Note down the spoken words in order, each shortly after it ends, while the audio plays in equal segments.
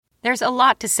There's a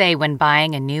lot to say when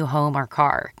buying a new home or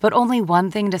car, but only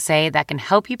one thing to say that can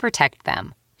help you protect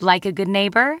them. Like a good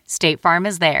neighbor, State Farm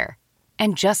is there.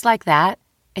 And just like that,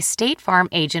 a State Farm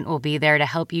agent will be there to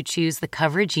help you choose the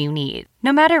coverage you need,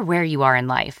 no matter where you are in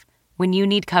life. When you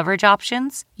need coverage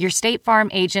options, your State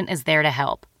Farm agent is there to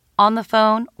help, on the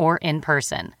phone or in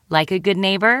person. Like a good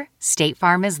neighbor, State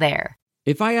Farm is there.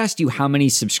 If I asked you how many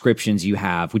subscriptions you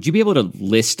have, would you be able to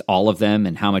list all of them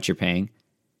and how much you're paying?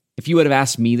 If you would have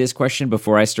asked me this question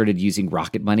before I started using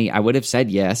Rocket Money, I would have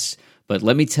said yes, but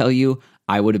let me tell you,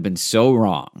 I would have been so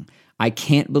wrong. I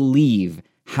can't believe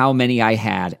how many I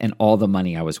had and all the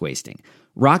money I was wasting.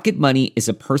 Rocket Money is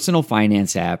a personal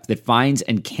finance app that finds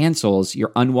and cancels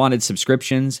your unwanted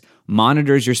subscriptions,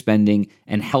 monitors your spending,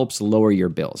 and helps lower your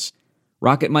bills.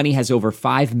 Rocket Money has over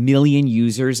 5 million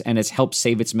users and has helped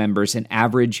save its members an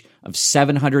average of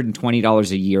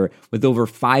 $720 a year with over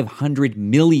 500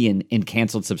 million in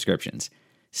canceled subscriptions.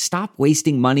 Stop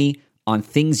wasting money on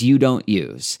things you don't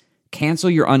use. Cancel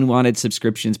your unwanted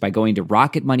subscriptions by going to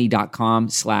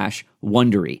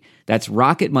rocketmoney.com/Wondery. That's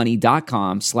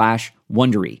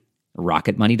rocketmoney.com/Wondery.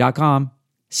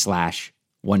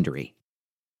 rocketmoney.com/Wondery.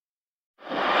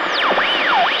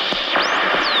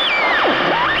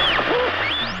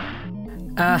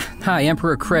 Hi,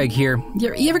 Emperor Craig here.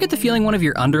 You ever get the feeling one of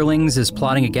your underlings is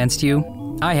plotting against you?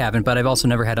 I haven't, but I've also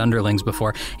never had underlings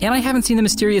before. And I haven't seen the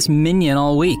mysterious minion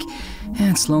all week.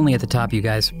 It's lonely at the top, you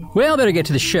guys. Well, better get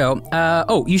to the show.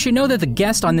 You should know that the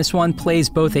guest on this one plays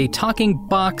both a talking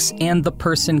box and the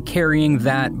person carrying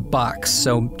that box.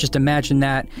 So just imagine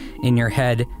that in your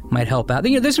head. Might help out.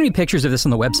 You know, there's going to be pictures of this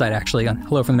on the website, actually, on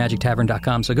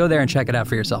hellofromthemagictavern.com, so go there and check it out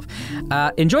for yourself.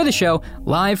 Enjoy the show,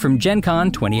 live from Gen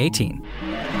Con 2018.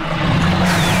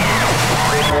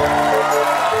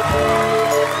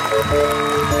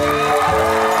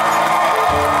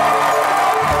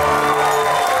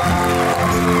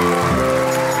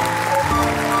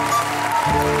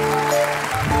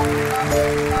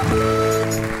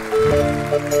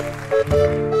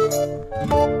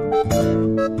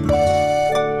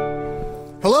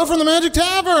 Hello from the Magic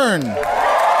Tavern!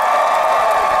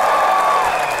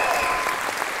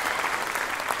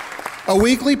 A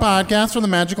weekly podcast from the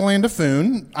magical land of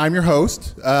Foon. I'm your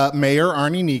host, Mayor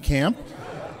Arnie Niekamp.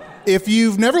 If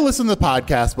you've never listened to the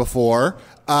podcast before,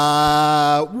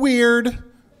 weird.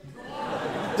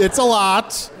 It's a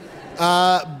lot.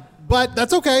 But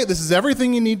that's okay. This is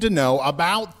everything you need to know.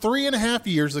 About 3.5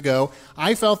 years ago,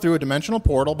 I fell through a dimensional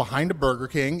portal behind a Burger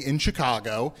King in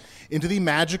Chicago into the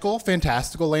magical,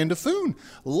 fantastical land of Foon.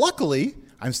 Luckily,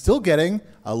 I'm still getting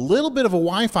a little bit of a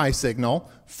Wi-Fi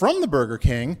signal from the Burger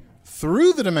King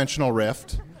through the dimensional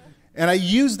rift, and I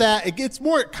use that. It gets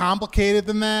more complicated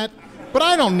than that, but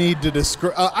I don't need to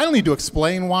I don't need to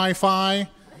explain Wi-Fi,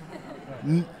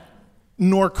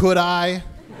 nor could I.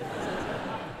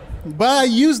 But I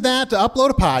use that to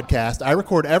upload a podcast I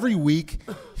record every week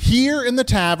here in the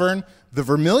tavern, the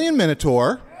Vermilion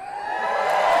Minotaur.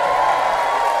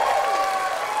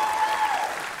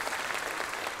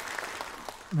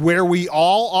 Where we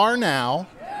all are now.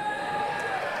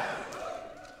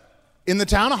 In the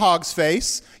town of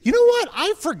Hogsface. You know what?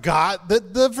 I forgot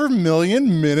that the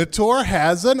Vermilion Minotaur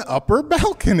has an upper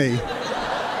balcony.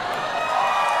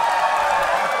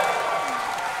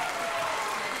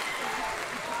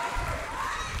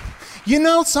 You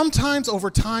know, sometimes over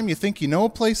time you think you know a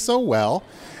place so well.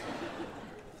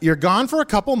 You're gone for a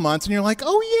couple months and you're like,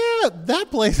 oh yeah, that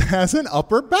place has an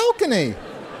upper balcony.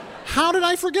 How did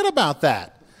I forget about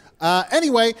that?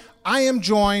 Anyway, I am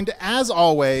joined, as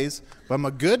always, by my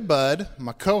good bud,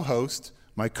 my co-host,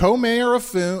 my co-mayor of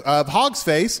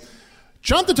Hogsface,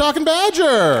 Chunt the Talking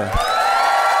Badger.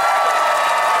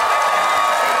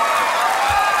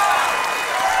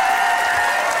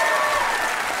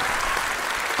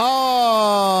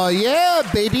 Oh, yeah,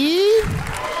 baby.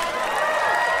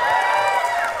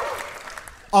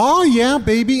 Oh, yeah,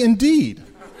 baby, indeed.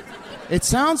 It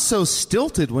sounds so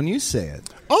stilted when you say it.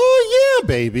 Oh, yeah,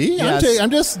 baby.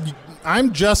 Yes.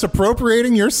 I'm just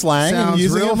appropriating your slang and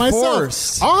using it myself.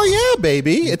 Forced. Oh, yeah,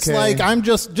 baby. It's like I'm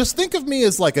just think of me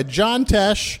as like a John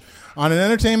Tesh on an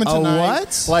Entertainment Tonight. A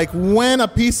what? Like when a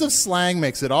piece of slang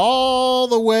makes it all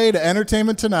the way to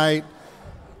Entertainment Tonight,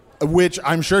 which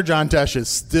I'm sure John Tesh is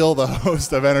still the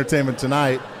host of Entertainment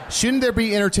Tonight. Shouldn't there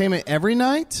be entertainment every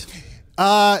night?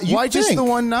 Why just the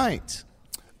one night?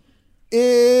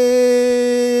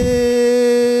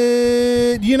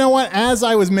 You know what? As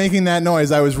I was making that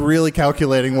noise, I was really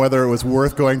calculating whether it was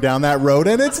worth going down that road,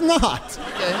 and it's not.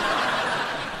 Okay.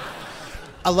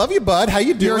 I love you, bud. How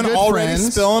you doing? Already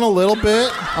friends. Spilling a little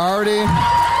bit. Already.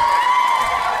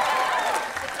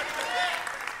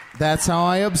 That's how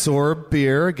I absorb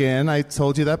beer. Again, I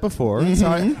told you that before.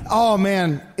 Oh,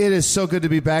 man. It is so good to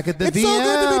be back at the VM. It's so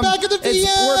good to be back at the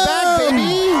VM. We're back, baby.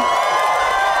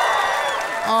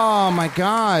 Oh, my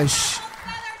gosh.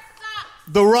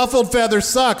 The ruffled feather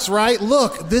sucks, right?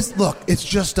 Look, it's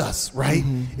just us, right?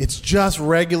 It's just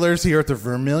regulars here at the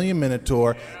Vermilion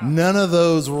Minotaur. None of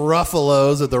those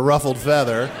ruffalos at the ruffled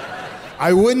feather.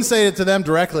 I wouldn't say it to them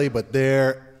directly, but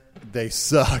they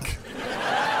suck.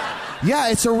 Yeah,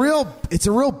 it's a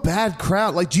real bad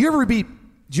crowd. Like, do you ever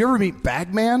meet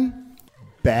Bagman?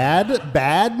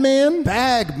 Bagman?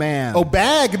 Bagman. Oh,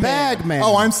 Bagman. Bagman.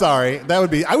 Oh, I'm sorry.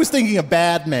 I was thinking of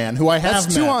Badman, who I have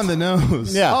That's too met. on the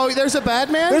nose. Yeah. Oh, there's a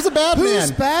Badman? There's a Badman.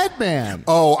 Who's Badman?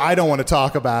 Oh, I don't want to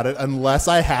talk about it unless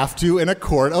I have to in a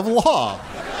court of law.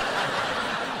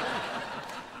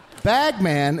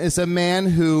 Bagman is a man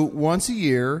who, once a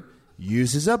year,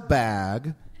 uses a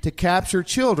bag to capture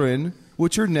children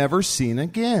which are never seen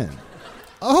again.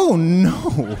 Oh,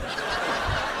 no.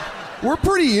 We're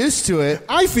pretty used to it.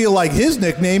 I feel like his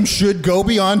nickname should go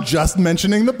beyond just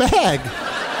mentioning the bag.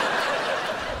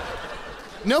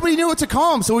 Nobody knew what to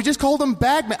call him, so we just called him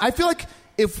Bagman. I feel like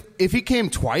if he came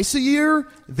twice a year,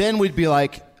 then we'd be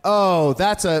like, oh,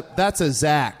 that's a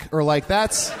Zach. Or like,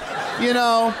 that's, you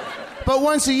know. But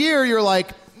once a year, you're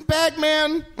like,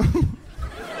 Bagman.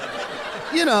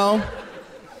 You know.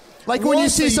 Like when you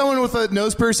see someone with a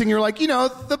nose piercing, you're like, you know,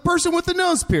 the person with the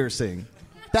nose piercing.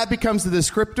 That becomes the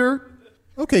descriptor.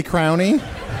 Okay, Crowny.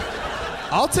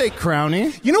 I'll take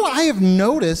Crowny. You know what? I have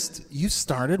noticed you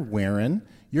started wearing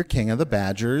your King of the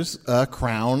Badgers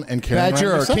crown and carrying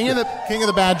Badger. around your King of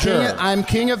the Badger. I'm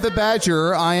King of the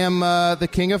Badger. I am the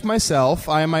king of myself.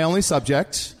 I am my only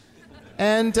subject.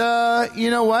 And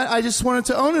you know what? I just wanted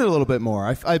to own it a little bit more.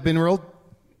 I've been real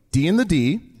D in the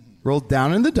D, rolled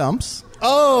down in the dumps.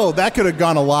 Oh, that could have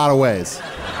gone a lot of ways.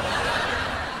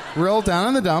 Rolled down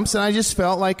in the dumps, and I just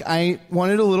felt like I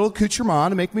wanted a little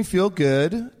accoutrement to make me feel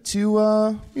good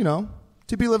to,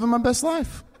 to be living my best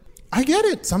life. I get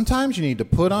it. Sometimes you need to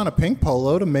put on a pink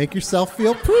polo to make yourself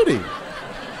feel pretty.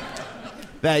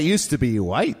 That used to be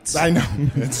white. I know.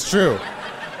 It's true.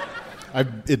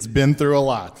 It's been through a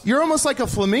lot. You're almost like a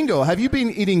flamingo. Have you been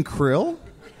eating krill?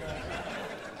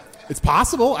 It's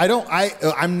possible. I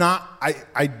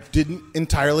didn't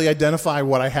entirely identify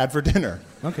what I had for dinner.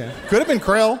 Okay. Could have been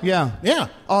krill. Yeah. Yeah.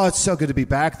 Oh, it's so good to be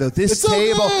back, though. This It's so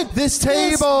table. good. This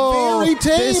table.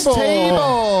 This very table.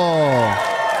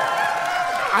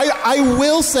 I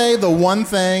will say the one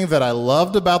thing that I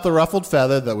loved about the ruffled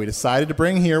feather that we decided to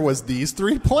bring here was these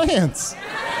 3 plants.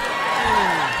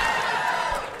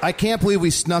 I can't believe we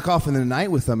snuck off in the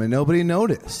night with them and nobody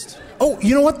noticed. Oh,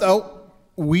 you know what, though?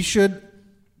 We should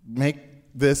make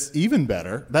this even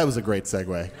better. That was a great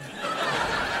segue.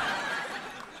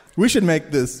 We should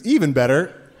make this even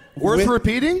better. Worth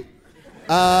repeating?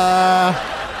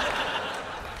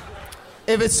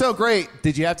 If it's so great,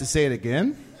 did you have to say it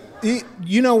again?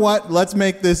 You know what? Let's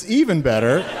make this even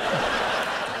better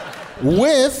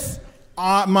with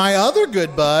my other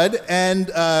good bud and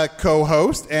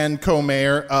co-host and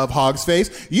co-mayor of Hog's Face,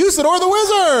 Usador the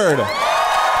Wizard.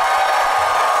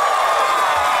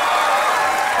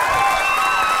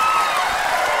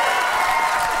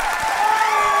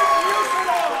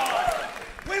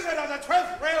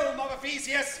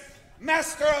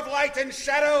 Master of light and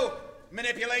shadow,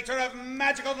 manipulator of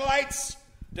magical delights,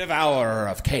 devourer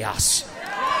of chaos,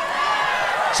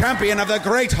 champion of the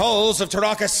great halls of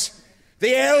Tarakas.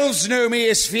 The elves know me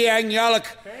as Fiang Yalak.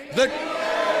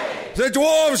 The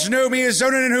dwarves know me as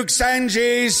Zonin and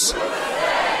Hooksanges.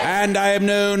 And I am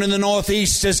known in the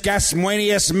northeast as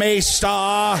Gasmuenius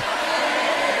Maystar.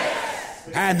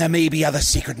 And there may be other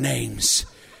secret names.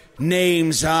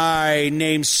 Names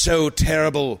so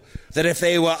terrible that if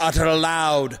they were uttered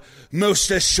aloud,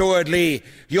 most assuredly,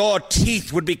 your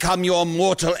teeth would become your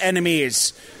mortal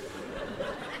enemies.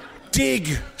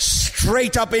 Dig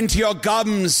straight up into your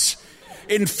gums,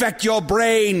 infect your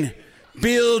brain,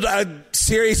 build a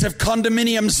series of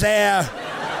condominiums there,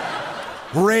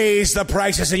 raise the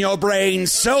prices in your brain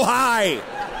so high.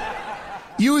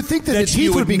 You would think that the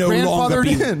teeth would be no grandfathered longer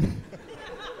be... in.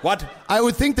 What? I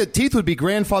would think that teeth would be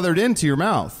grandfathered into your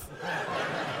mouth.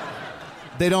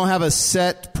 They don't have a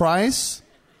set price?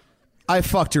 I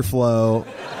fucked your flow.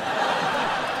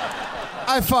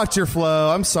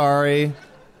 I'm sorry.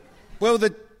 Well,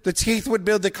 the teeth would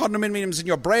build the condominiums in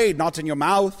your brain, not in your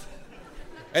mouth.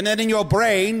 And then in your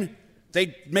brain,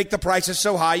 they'd make the prices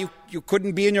so high you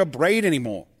couldn't be in your brain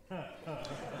anymore.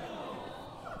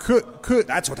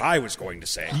 That's what I was going to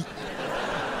say.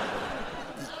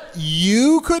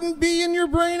 You couldn't be in your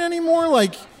brain anymore?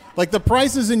 Like the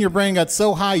prices in your brain got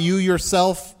so high you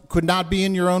yourself could not be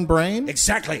in your own brain?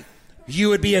 Exactly. You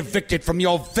would be evicted from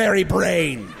your very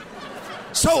brain.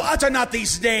 So utter not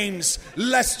these names,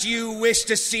 lest you wish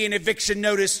to see an eviction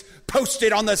notice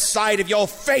posted on the side of your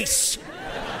face.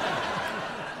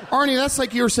 Arnie, that's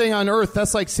like you were saying on Earth.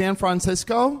 That's like San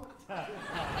Francisco?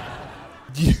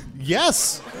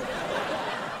 Yes.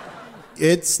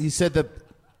 You said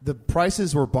the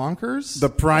prices were bonkers? The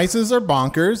prices are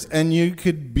bonkers, and you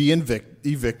could be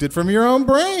evicted from your own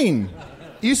brain.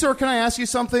 Sir, can I ask you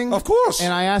something? Of course.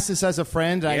 And I ask this as a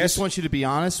friend, and Yes. I just want you to be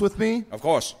honest with me. Of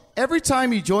course. Every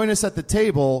time you join us at the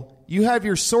table, you have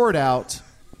your sword out,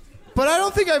 but I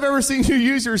don't think I've ever seen you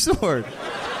use your sword.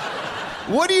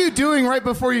 What are you doing right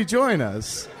before you join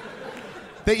us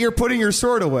that you're putting your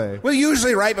sword away? Well,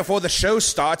 usually right before the show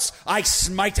starts, I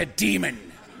smite a demon.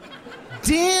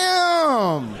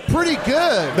 Damn! Pretty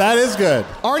good. That is good.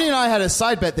 Arnie and I had a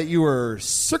side bet that you were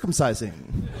circumcising.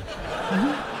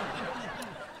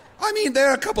 I mean, there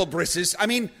are a couple brisses. I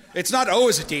mean, it's not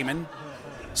always a demon.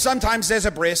 Sometimes there's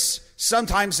a bris.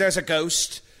 Sometimes there's a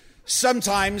ghost.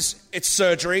 Sometimes it's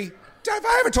surgery. Have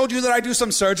I ever told you that I do some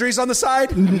surgeries on the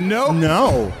side?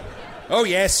 No. Oh,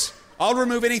 yes. I'll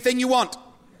remove anything you want.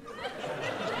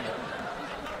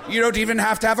 You don't even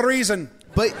have to have a reason.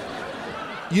 But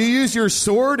you use your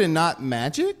sword and not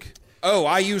magic? Oh,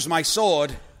 I use my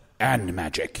sword and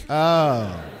magic.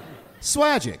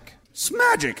 Swagic.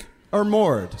 Smagic. Or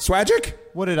Mord. Swagic?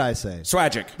 What did I say?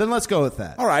 Swagic. Then let's go with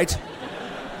that. All right.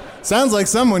 Sounds like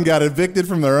someone got evicted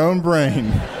from their own brain.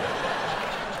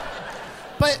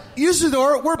 But,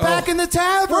 Usador, we're back in the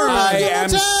tavern. I am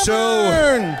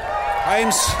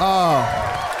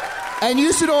And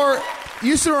Usador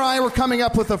and I were coming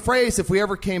up with a phrase. If we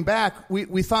ever came back,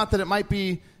 we thought that it might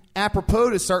be apropos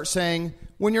to start saying,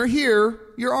 when you're here,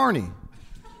 you're Arnie.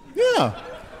 Yeah.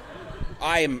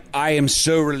 I am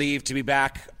so relieved to be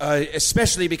back,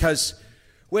 especially because,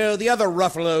 well, the other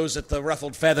Ruffalos at the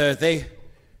Ruffled Feather, they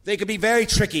could be very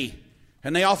tricky,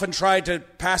 and they often tried to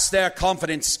pass their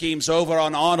confidence schemes over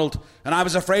on Arnold, and I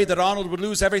was afraid that Arnold would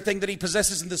lose everything that he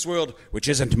possesses in this world, which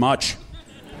isn't much.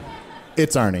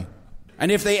 It's Arnie.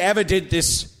 And if they ever did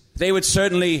this, they would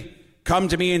certainly come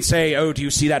to me and say, oh, do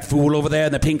you see that fool over there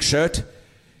in the pink shirt?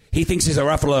 He thinks he's a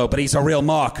Ruffalo, but he's a real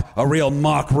Mark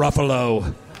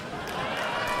Ruffalo.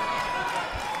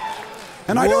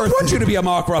 And I don't want you to be a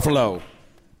Mark Ruffalo.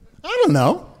 I don't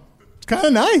know. It's kind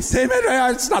of nice.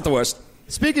 It's not the worst.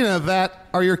 Speaking of that,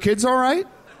 are your kids all right?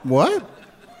 What?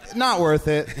 Not worth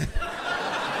it.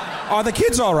 Are the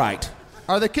kids all right?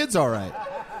 Are the kids all right?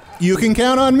 You can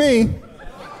count on me.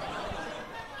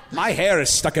 My hair is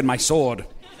stuck in my sword.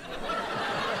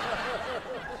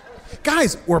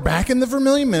 Guys, we're back in the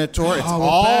Vermilion Minotaur. It's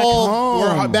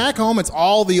we're back home. It's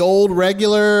all the old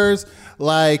regulars,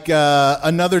 like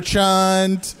another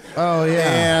Chunt. Oh,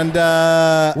 yeah.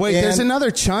 And wait, there's another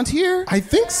Chunt here? I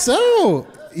think so.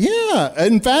 Yeah.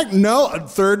 In fact, no, a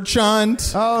third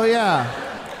Chunt. Oh, yeah.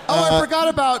 I forgot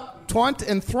about Twunt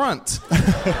and Thrunt.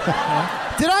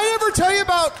 Did I ever tell you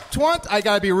about Twunt? I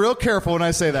got to be real careful when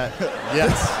I say that.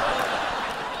 Yes.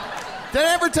 Did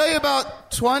I ever tell you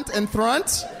about Twunt and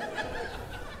Thrunt?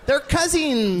 They're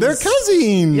cousins. They're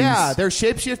cousins. Yeah, they're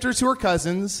shapeshifters who are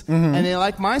cousins, and they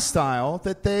like my style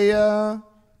that they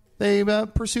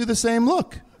pursue the same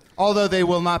look. Although they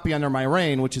will not be under my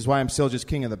reign, which is why I'm still just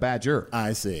king of the Badger.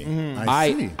 I see.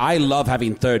 I see. I love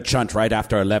having third Chunt right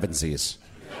after 11sies.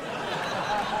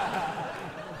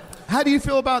 How do you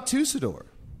feel about Tusador?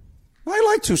 I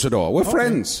like Tusador. We're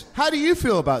friends. How do you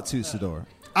feel about Tusador?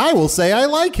 I will say I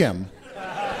like him.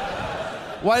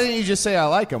 Why didn't you just say I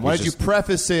like him? Why did you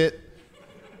preface it?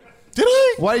 Did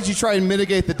I? Why did you try and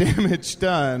mitigate the damage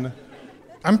done?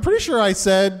 I'm pretty sure I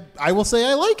said I will say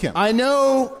I like him. I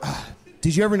know.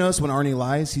 Did you ever notice when Arnie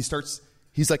lies, he's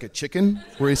like a chicken,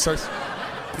 where he's like,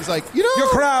 you know. Your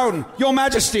crown, your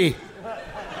majesty.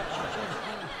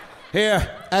 Here.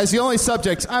 As the only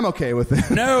subject, I'm okay with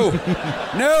it. No.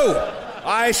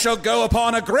 I shall go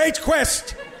upon a great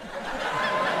quest.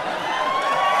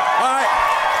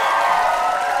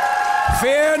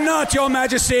 Fear not, your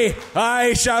majesty.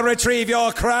 I shall retrieve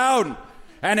your crown.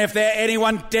 And if there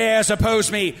anyone dares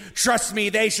oppose me, trust me,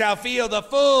 they shall feel the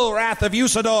full wrath of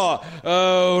Usador.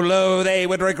 Oh, lo, they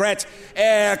would regret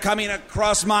ere coming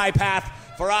across my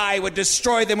path, for I would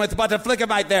destroy them with but a flick of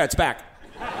my... There, it's back.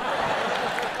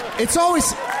 It's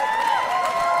always...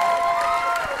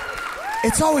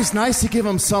 It's always nice to give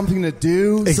him something to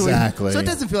do. Exactly. So it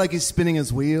doesn't feel like he's spinning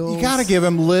his wheels. You got to give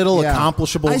him little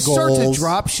accomplishable goals. I start to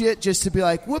drop shit just to be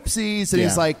like, whoopsies. And Yeah.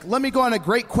 he's like, let me go on a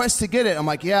great quest to get it. I'm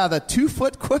like, yeah, the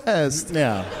 2-foot quest.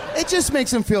 Yeah. It just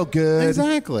makes him feel good.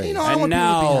 Exactly. You know, I And want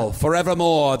people to be now, happy.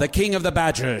 forevermore, the king of the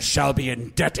badgers shall be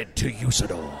indebted to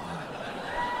Usador.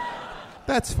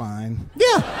 That's fine.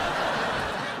 Yeah.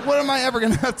 What am I ever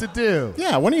going to have to do?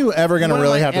 Yeah. When are you ever going to When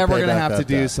really am I have to ever pay gonna back have that to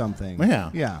do debt? something?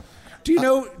 Yeah. Yeah. Do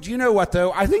you know what,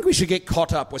 though? I think we should get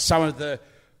caught up with some of the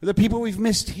people we've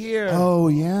missed here. Oh,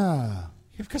 yeah.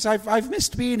 Because I've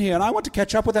missed being here, and I want to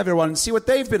catch up with everyone and see what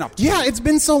they've been up to. Yeah, it's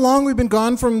been so long we've been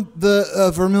gone from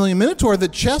the Vermilion Minotaur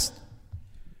that Chest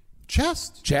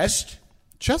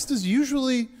is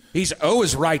usually He's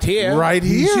always right here. right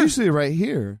He's here. usually right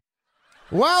here.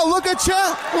 Wow, look at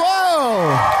Chest.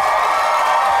 Whoa.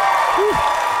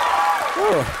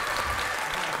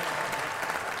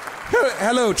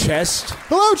 Hello, Chest.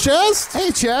 Hello, Chest.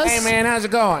 Hey, Chest. Hey, man, how's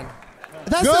it going?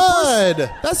 That's Good.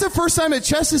 That's the first time that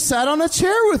Chest has sat on a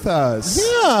chair with us.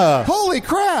 Yeah. Holy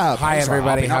crap. Hi,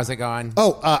 everybody. How's it going?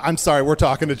 Oh, I'm sorry. We're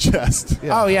talking to Chest.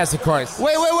 Oh, yes, of course.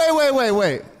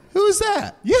 Wait. Who's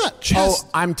that? Yeah, Oh, Chest.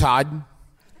 I'm Todd.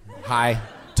 Hi.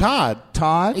 Todd.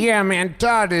 Todd? Yeah, man,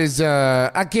 Todd is,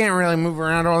 I can't really move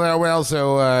around all that well,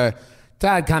 so,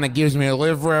 Todd kind of gives me a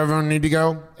lift wherever I need to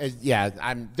go.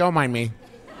 Don't mind me.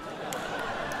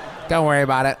 Don't worry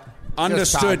about it. Just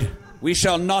Understood. Todd. We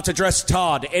shall not address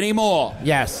Todd anymore.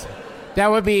 Yes.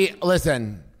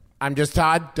 Listen, I'm just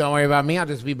Todd. Don't worry about me. I'll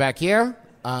just be back here.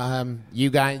 You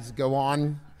guys go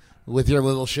on with your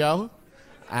little show.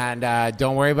 And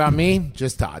don't worry about me.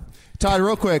 Just Todd. Todd,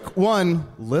 real quick. One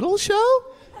little show?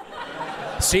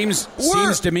 Seems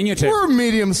diminutive. We're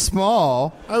medium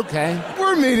small. Okay.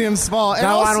 We're medium small. And Go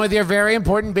also, on with your very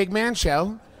important big man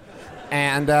show.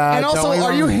 And also, don't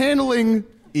are you worry- handling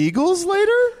Eagles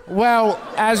later? Well,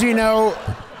 as you know,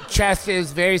 Chest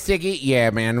is very sticky. Yeah,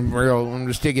 man,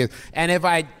 I'm sticky. And if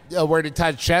I were to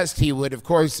touch Chest, he would, of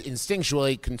course,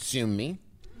 instinctually consume me.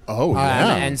 Oh,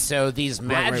 yeah. And so these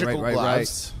magical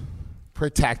gloves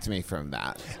protect me from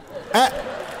that.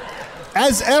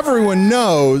 As everyone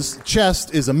knows,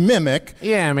 Chest is a mimic.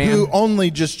 Yeah, man. Who only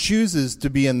just chooses to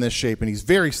be in this shape, and he's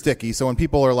very sticky. So when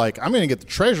people are like, I'm going to get the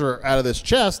treasure out of this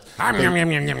chest.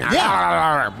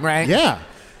 Yeah. Right? Yeah.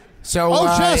 So,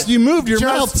 Chest, you moved your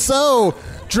mouth so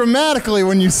dramatically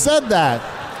when you said that.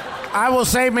 I will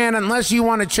say, man, unless you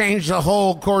want to change the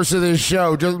whole course of this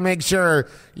show, just make sure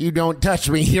you don't touch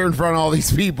me here in front of all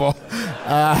these people.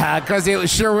 Because it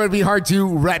sure would be hard to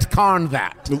retcon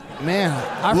that. Man,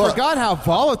 I forgot how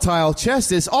volatile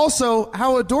Chest is. Also,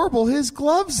 how adorable his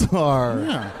gloves are.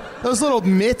 Yeah. Those little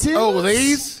mittens. Oh,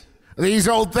 these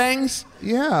old things?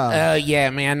 Yeah.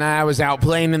 Yeah, man, I was out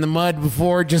playing in the mud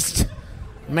before, just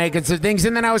making some things.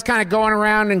 And then I was kind of going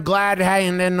around and glad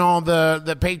having in all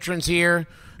the patrons here,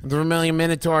 the Vermilion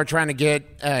Minotaur, trying to get,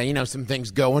 some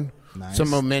things going. Nice. Some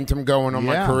momentum going on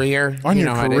my career. On You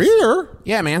your know how it is. career?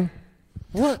 Yeah, man.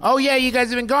 What? Oh, yeah, you guys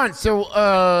have been gone.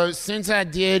 So, since I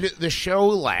did the show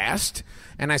last,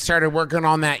 and I started working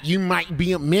on that You Might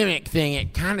Be a Mimic thing,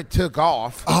 it kind of took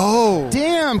off. Oh.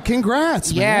 Damn,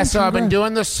 congrats, man. Yeah, so I've been Congrats.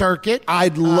 doing the circuit.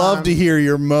 I'd love to hear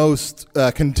your most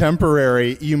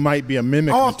contemporary You Might Be a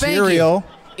Mimic material.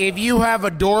 Thank you. If you have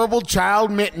adorable child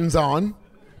mittens on,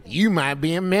 you might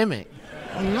be a mimic.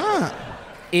 I'm not.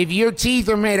 If your teeth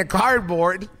are made of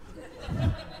cardboard,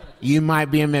 you might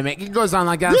be a mimic. It goes on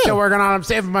like that. I'm Yeah. still working on it. I'm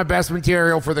saving my best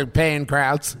material for the paying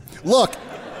crowds. Look,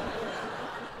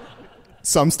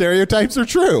 some stereotypes are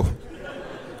true.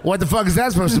 What the fuck is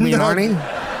that supposed to mean, No. Arnie?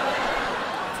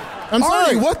 I'm Arnie,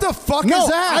 sorry. what the fuck No, is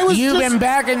that? I was You've just- been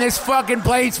back in this fucking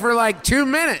place for like 2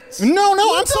 minutes. No,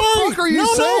 What I'm the sorry. fuck are you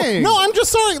saying? No, I'm just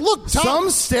sorry. Look, Tom. Some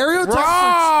stereotypes.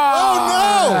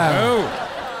 Oh,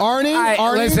 Arnie,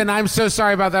 Arnie. Listen, I'm so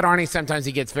sorry about that, Arnie. Sometimes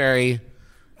he gets very... no.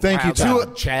 Thank you, Riled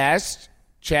too. up.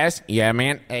 Chest. Yeah,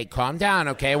 man. Hey, calm down,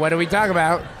 okay? What do we talk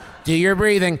about? Do your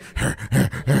breathing.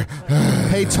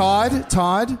 Hey,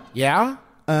 Todd. Yeah?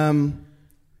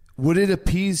 Would it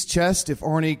appease Chest if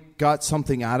Arnie got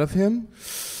something out of him?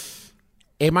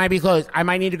 It might be closed. I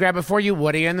might need to grab it for you.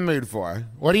 What are you in the mood for?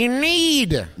 What do you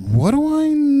need? What do I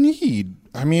need?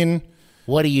 I mean,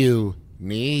 What do you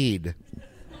need?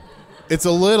 it's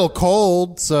a little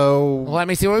cold, so... Well, let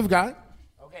me see what we've got.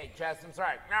 Okay, Chest, I'm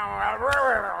sorry.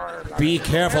 Be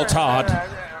careful, Todd.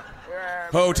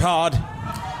 Oh, Todd.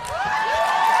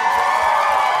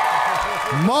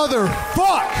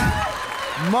 Motherfuck.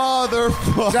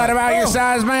 Is that about your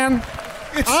size, man?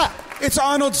 It's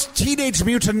Arnold's Teenage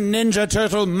Mutant Ninja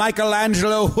Turtle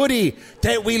Michelangelo hoodie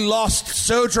that we lost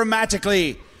so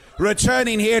dramatically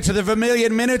returning here to the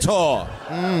Vermilion Minotaur.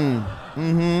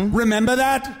 Remember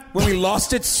that? When we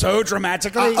lost it so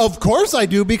dramatically? Of course I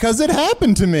do, because it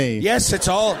happened to me. Yes, it's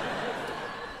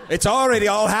already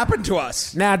all happened to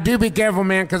us. Now, do be careful,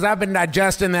 man, because I've been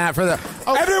digesting that for the...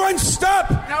 Oh, Everyone stop!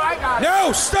 no, I got it.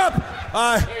 No, stop!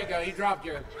 Here you go. You dropped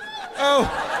your... Oh,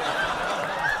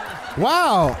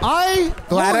 Wow,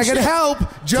 Glad I could help.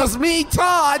 Just me,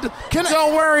 Todd.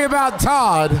 Don't worry about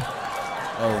Todd.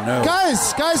 oh no.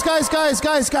 Guys.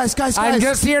 I'm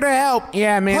just here to help.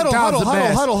 Yeah, man, Todd's the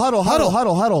best.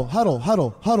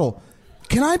 Huddle.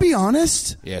 Can I be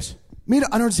honest? Yes. Meet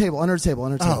under the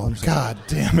table. Oh, God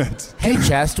damn it. Hey,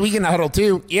 Chest, we can huddle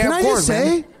too. Yeah, Can of I course, just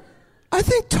say, man. I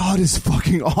think Todd is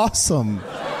fucking awesome.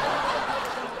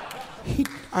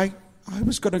 I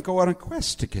was going to go on a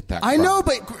quest to get that. I crown. know,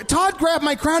 but Todd grabbed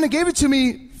my crown and gave it to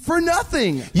me for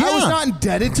nothing. Yeah. I was not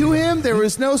indebted to him. There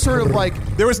was no sort of like...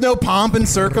 There was no pomp and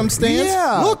circumstance.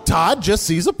 Yeah. Look, Todd just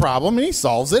sees a problem and he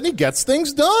solves it and he gets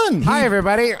things done. Hi,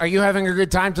 everybody. Are you having a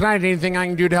good time tonight? Anything I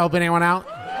can do to help anyone out?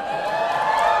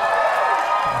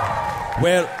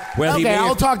 Well, he Okay, may I'll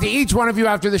have, talk to each one of you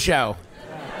after the show.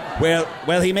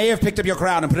 well, he may have picked up your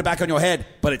crown and put it back on your head,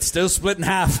 but it's still split in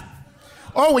half.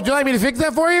 Oh, would you like me to fix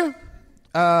that for you?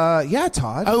 Yeah,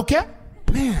 Todd. Okay.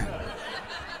 Man.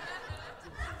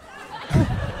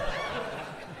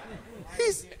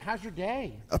 How's your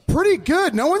day? Pretty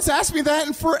good. No one's asked me that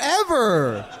in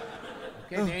forever.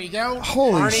 Okay, there you go.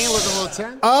 Holy Arnie was a little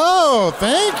tense. Oh,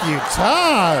 thank you,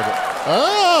 Todd.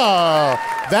 Oh,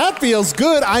 that feels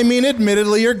good. I mean,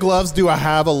 admittedly, your gloves do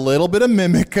have a little bit of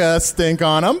mimic stink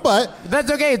on them, but...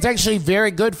 That's okay. It's actually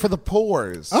very good for the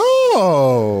pores.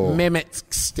 Oh. Mimic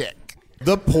stick.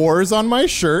 The pores on my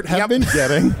shirt have been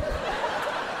getting...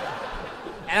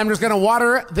 And I'm just going to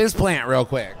water this plant real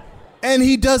quick. And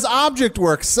he does object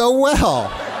work so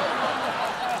well.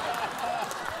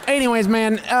 Anyways,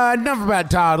 man, enough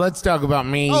about Todd. Let's talk about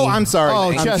me. Oh, I'm sorry.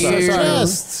 Oh, I'm Chest, sorry. sorry.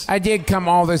 Chest. I did come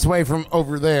all this way from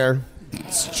over there.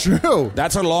 It's true.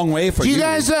 That's a long way for Do you. you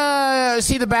guys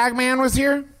see the bag man was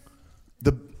here?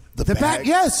 The bag?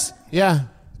 Yes. Yeah.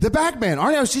 The bagman.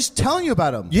 Arnie, I was just telling you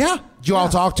about him. Yeah. Did you all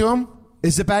talk to him?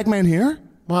 Is the bagman here?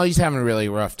 Well, he's having a really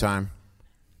rough time.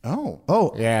 Oh.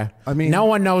 Oh. Yeah. I mean... No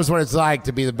one knows what it's like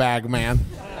to be the bag man.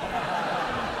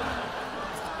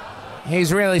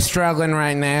 He's really struggling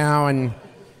right now, and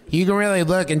you can really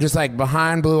look and just like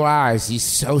behind blue eyes, he's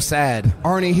so sad.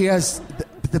 Arnie, he has...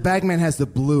 The bagman has the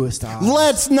bluest eyes.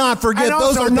 Let's not forget, And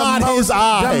those also are not his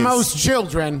eyes. The most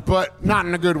children, but not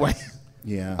in a good way.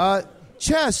 Yeah.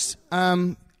 Chess,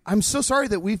 I'm so sorry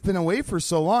that we've been away for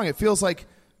so long. It feels like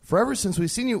forever since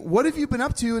we've seen you. What have you been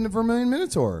up to in the Vermilion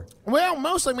Minotaur? Well,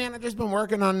 mostly, man, I've just been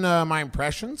working on my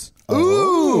impressions.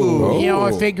 Ooh. You know,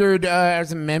 I figured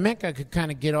as a mimic, I could kind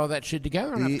of get all that shit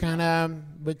together, and I've kind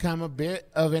of become a bit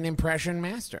of an impression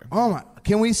master. Oh, my.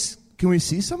 Can we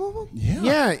see some of them?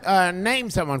 Yeah, name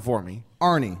someone for me.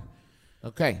 Arnie.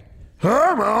 Okay.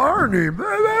 I'm Arnie.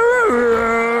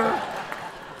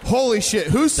 Holy shit.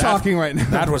 Who's talking right now?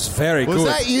 That was very Was good.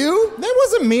 that you? That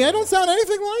wasn't me. I don't sound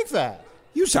anything like that.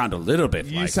 You sound a little bit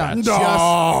like sound that. just-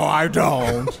 I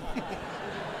don't.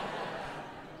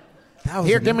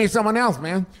 Here, give me someone else,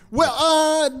 man.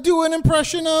 Well, do an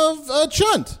impression of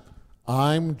Chunt.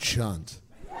 I'm Chunt.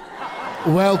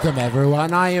 Welcome,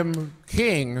 everyone. I am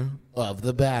king of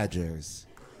the Badgers.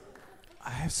 I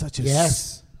have such a...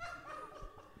 Yes.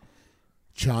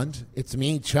 Chunt, it's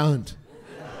me, Chunt.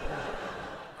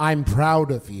 I'm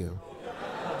proud of you.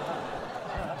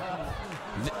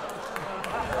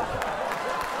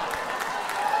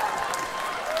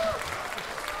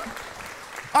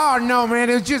 Oh, no, man,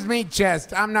 it's just me,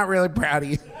 Chest. I'm not really proud of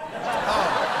you.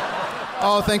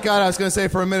 Oh, thank God. I was going to say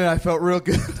for a minute I felt real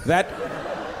good.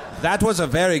 That was a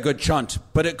very good chunt,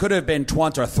 but it could have been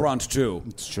twunt or thrunt too.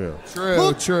 It's true.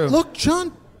 True. Look,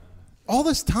 Chunt, all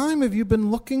this time have you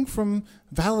been looking from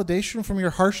validation from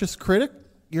your harshest critic,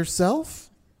 yourself?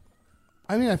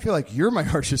 I mean, I feel like you're my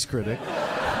harshest critic.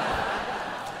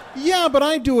 Yeah, but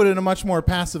I do it in a much more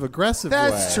passive-aggressive way.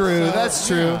 That's true. That's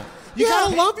true. You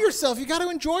gotta love yourself. You gotta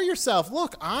enjoy yourself.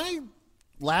 Look, I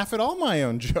laugh at all my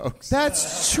own jokes.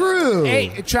 That's true.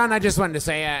 Hey, Chunt, I just wanted to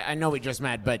say, I know we just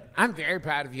met, but I'm very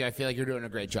proud of you. I feel like you're doing a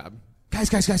great job. Guys.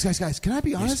 Can I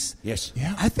be honest? Yes.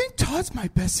 Yeah. I think Todd's my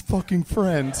best fucking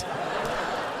friend.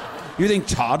 You think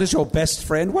Todd is your best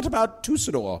friend? What about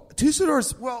Tusador?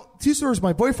 Tusador's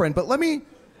my boyfriend, but let me,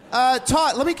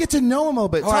 Todd, let me get to know him a little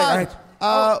bit. All Todd,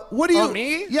 right. What do you...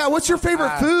 me? Yeah, what's your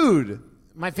favorite food?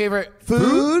 My favorite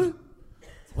Food?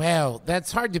 Well,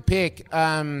 that's hard to pick.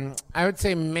 I would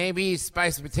say maybe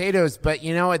spiced potatoes, but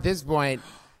you know, at this point,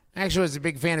 I actually was a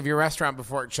big fan of your restaurant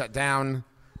before it shut down.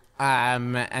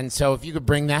 And so if you could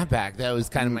bring that back, that was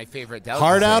kind of my favorite delicacy.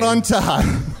 Hard out on Todd.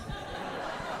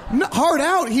 No, hard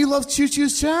out. He loves Choo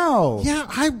Choo's Chow. Yeah,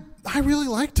 I really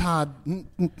like Todd.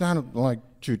 Not like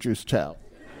Choo Choo's Chow.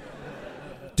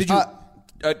 Did you,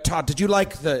 Todd? Did you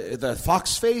like the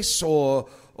fox face or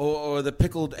the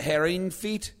pickled herring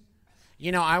feet?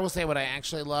 You know, I will say what I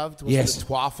actually loved was Yes. the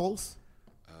twaffles.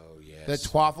 Oh yes. The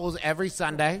twaffles every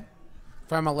Sunday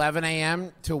from 11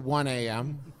 a.m. to 1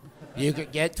 a.m. You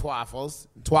could get twaffles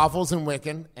and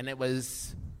Wiccan, and it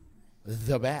was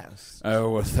the best. Oh,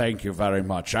 well, thank you very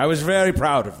much. I was very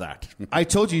proud of that. I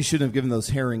told you shouldn't have given those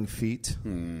herring feet.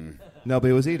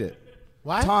 Nobody was eat it.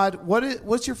 What? Todd,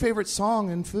 what's your favorite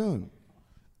song in Foon?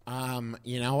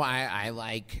 You know, I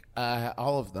like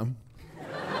all of them.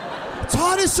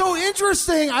 Todd is so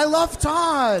interesting. I love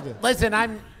Todd. Listen,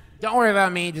 don't worry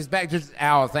about me.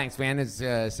 Oh, thanks, man. It's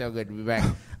so good to be back.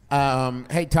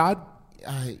 Hey, Todd.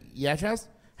 Yeah, Chaz?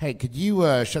 Hey, could you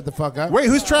shut the fuck up? Wait,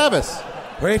 who's Travis?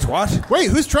 Wait, what? Wait,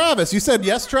 who's Travis? You said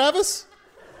yes, Travis?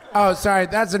 Oh, sorry.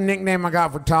 That's a nickname I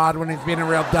got for Todd when he's being a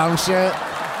real dumb shit.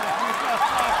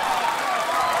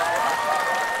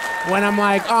 When I'm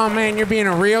like, oh, man, you're being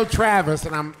a real Travis,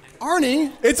 and I'm...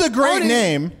 Arnie. It's a great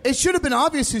name. It should have been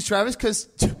obvious who's Travis because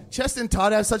Chest and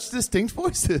Todd have such distinct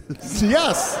voices.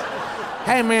 Yes.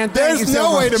 Hey, man, thank you There's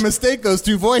so no way much. to mistake those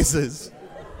two voices.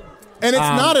 And it's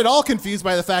not at all confused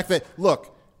by the fact that,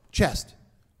 look, Chest,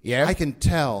 Yeah? I can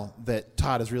tell that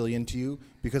Todd is really into you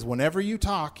because whenever you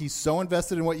talk, he's so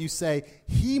invested in what you say,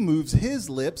 he moves his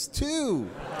lips too.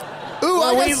 Ooh,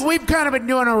 Well, we've kind of been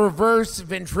doing a reverse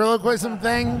ventriloquism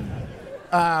thing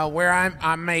where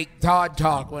I make Todd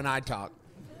talk when I talk.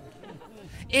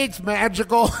 It's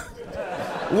magical.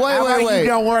 Wait. You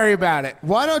don't worry about it.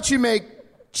 Why don't you make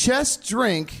Chest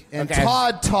drink and Okay.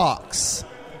 Todd talks?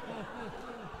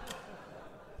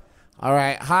 All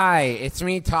right. Hi, it's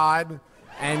me, Todd.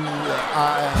 And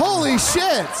Holy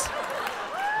shit!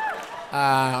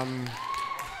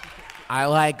 I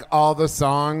like all the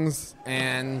songs.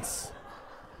 And is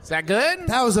that good?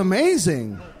 That was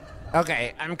amazing.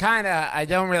 Okay. I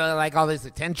don't really like all this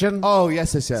attention. Oh,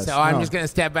 yes. So I'm just going to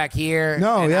step back here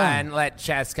and let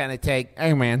Chess kind of take...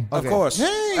 Hey, man. Of course.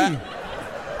 Hey!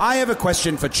 I have a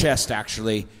question for Chest,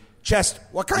 actually. Chest,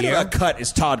 what kind of a cut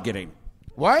is Todd getting?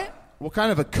 What? What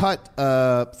kind of a cut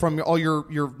from all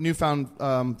your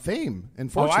newfound fame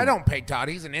and fortune? I don't pay Todd.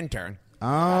 He's an intern.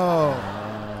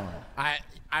 Oh. I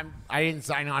didn't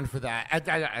sign on for that.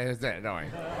 Don't worry.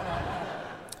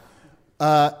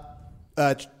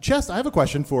 Chest, I have a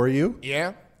question for you.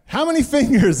 Yeah? How many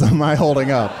fingers am I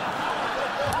holding up?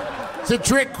 It's a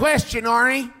trick question,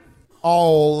 Arnie.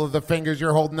 All of the fingers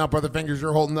you're holding up are the fingers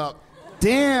you're holding up.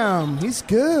 Damn, he's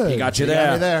good. He got you He there.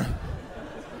 got me there.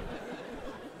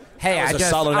 Hey, That was a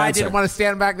solid I answer. didn't want to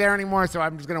stand back there anymore, so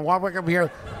I'm just going to walk back up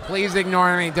here. Please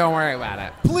ignore me. Don't worry about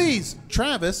it. Please,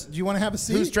 Travis, do you want to have a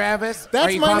seat? Who's Travis? That's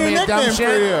are you my calling new me a dumb nickname shit?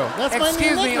 for you. That's my new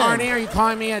Excuse me, nickname. Arnie. Are you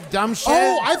calling me a dumb shit?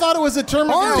 Oh, I thought it was a term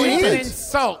of Arnie! It's an endearment.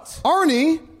 insult.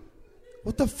 Arnie,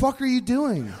 what the fuck are you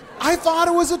doing? I thought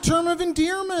it was a term of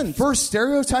endearment. First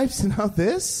stereotypes and now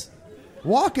this?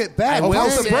 Walk it back. I will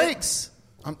Pump the sit. brakes.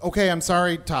 I'm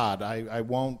sorry, Todd. I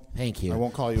won't. Thank you. I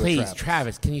won't call you Please, a Travis.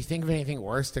 Travis, can you think of anything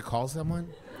worse to call someone?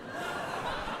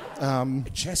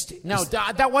 Chest. No,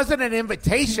 that wasn't an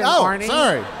invitation, Oh, Arnie.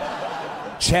 sorry.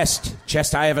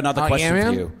 Chest, I have another Oh, question yeah, for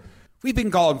man? you. We've been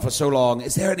gone for so long.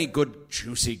 Is there any good,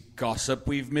 juicy gossip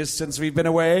we've missed since we've been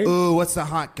away? Ooh, what's the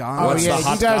hot guy? Oh, What's yeah. the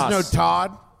hot You guys goss? know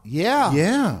Todd? Yeah.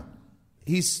 Yeah.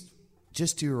 He's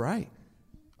just to your right.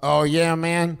 Oh, yeah,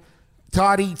 man.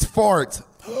 Todd eats farts.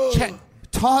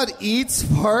 Todd eats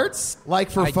farts? Like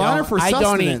for fun or for I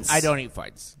sustenance? I don't eat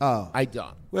farts. Oh. I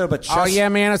don't. Well, but Oh, Chest, yeah,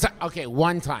 man. Okay,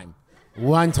 one time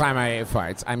I ate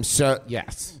farts.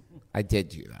 Yes, I did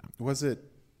do that. Was it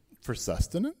for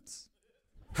sustenance?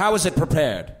 how is it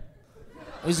prepared?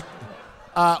 It was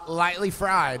lightly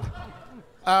fried.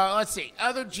 Let's see.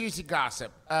 Other juicy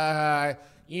gossip.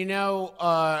 You know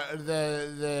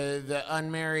the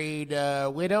unmarried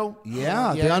widow?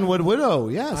 Yeah, the Unwed Widow,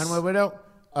 yes. Unmarried widow.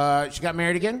 She got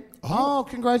married again? Oh,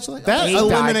 congratulations. That He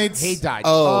eliminates. died. He died.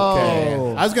 Oh, okay.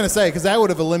 Oh. I was going to say, because that would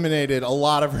have eliminated a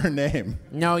lot of her name.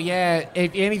 No, yeah.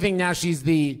 If anything, now she's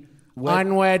the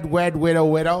unwed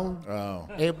widow. Oh.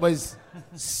 It was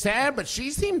sad, but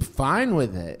she seemed fine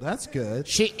with it. That's good.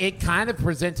 It kind of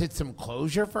presented some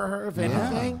closure for her, if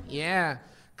anything. Yeah,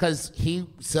 because he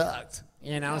sucked,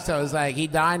 So it was like he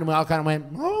died, and we all kind of went,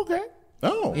 "Oh, okay,"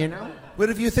 Oh. Well,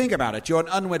 if you think about it, you're an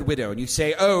unwed widow, and you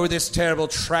say, oh, this terrible,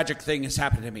 tragic thing has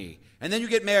happened to me. And then you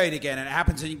get married again, and it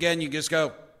happens again, you just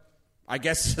go, I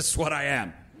guess this is what I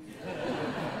am.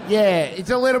 Yeah, it's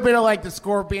a little bit of like the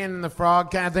scorpion and the frog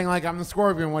kind of thing. Like, I'm the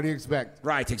scorpion, what do you expect?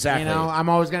 Right, exactly. You know, I'm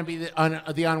always going to be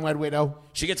the unwed widow.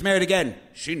 She gets married again.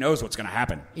 She knows what's going to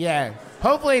happen. Yeah.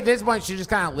 Hopefully at this point she just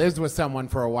kind of lives with someone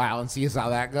for a while and sees how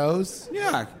that goes.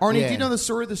 Yeah. Arnie, do you know the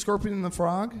story of the scorpion and the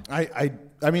frog?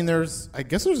 I mean, I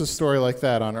guess there's a story like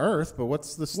that on Earth, but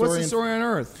what's the story? What's the story on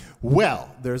Earth? Well,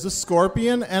 there's a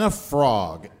scorpion and a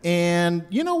frog, and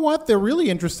you know what? They're really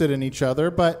interested in each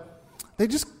other, but they're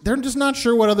just not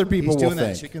sure what other people will think.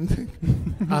 That chicken thing.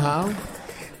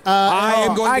 I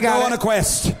am going to go on a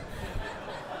quest. There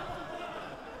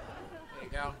you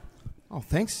go. Oh,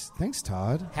 thanks,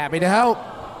 Todd. Happy to help.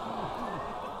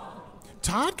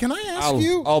 Todd, can I ask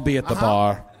you? I'll be at the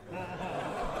bar.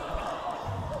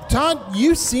 Todd,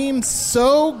 you seem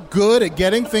so good at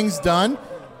getting things done.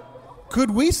 Could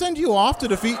we send you off to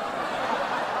defeat...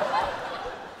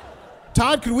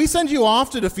 Todd, could we send you off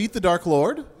to defeat the Dark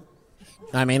Lord?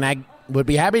 I mean, I would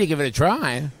be happy to give it a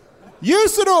try.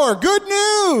 Usador, good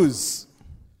news!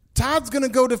 Todd's going to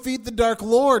go defeat the Dark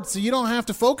Lord, so you don't have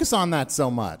to focus on that so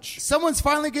much. Someone's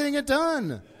finally getting it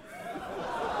done.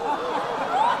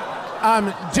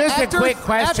 Just a quick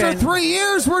question. After 3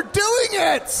 years, we're doing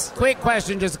it! Quick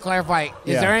question, just to clarify.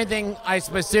 Is there anything I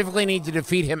specifically need to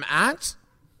defeat him at?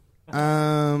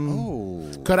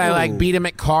 Could I, beat him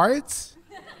at cards?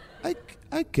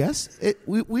 I guess.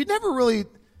 We never really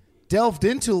delved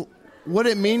into what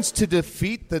it means to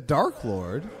defeat the Dark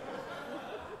Lord.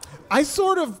 I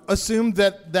sort of assumed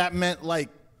that meant,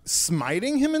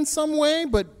 smiting him in some way,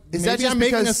 but maybe I'm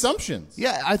making assumptions.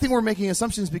 Yeah, I think we're making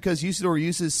assumptions because Usador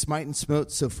uses smite and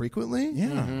smote so frequently. Yeah.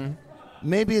 Mm-hmm.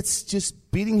 Maybe it's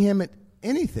just beating him at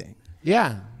anything.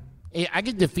 Yeah. I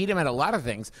could defeat him at a lot of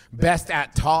things. Best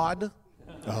at Todd.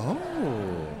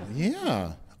 Oh,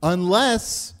 yeah.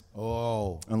 Unless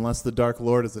the Dark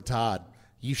Lord is a Todd.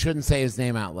 You shouldn't say his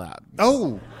name out loud.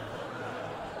 Oh.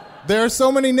 There are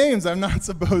so many names I'm not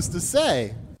supposed to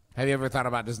say. Have you ever thought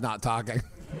about just not talking?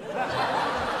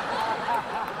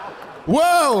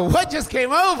 Whoa, what just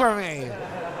came over me?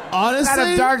 Honestly,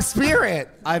 Kind of dark spirit.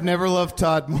 I've never loved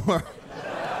Todd more.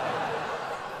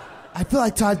 I feel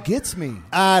like Todd gets me.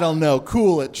 I don't know.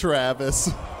 Cool it, Travis.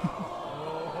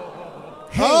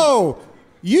 Hey. Oh,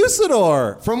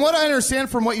 Usador. From what I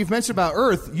understand from what you've mentioned about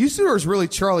Earth, Usador is really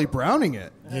Charlie Browning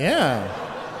it. Yeah.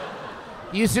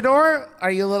 Usador,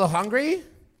 are you a little hungry?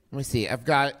 Let me see.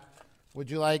 Would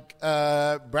you like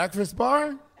a breakfast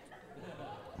bar?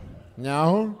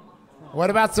 No? What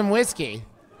about some whiskey?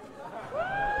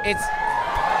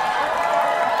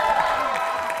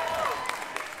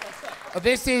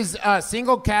 This is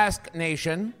Single Cask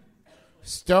Nation,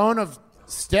 Stone of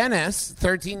Stennis,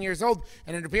 13 years old,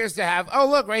 and it appears to have,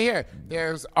 look, right here.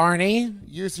 There's Arnie,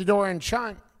 Usador, and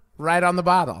Chunt right on the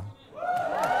bottle.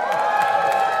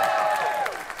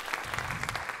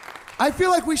 I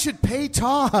feel like we should pay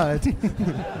Todd.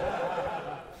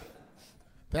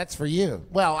 That's for you.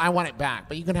 Well, I want it back,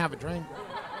 but you can have a drink.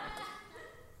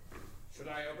 Should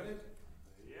I open it?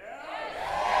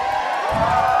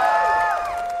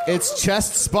 It's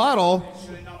Chest's bottle.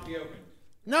 Should it not be open?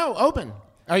 No, open.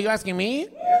 Are you asking me?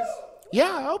 Yes.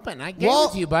 Yeah, open. I gave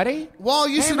it to you, buddy. While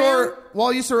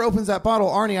Usador opens that bottle,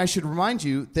 Arnie, I should remind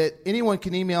you that anyone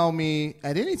can email me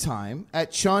at any time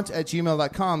at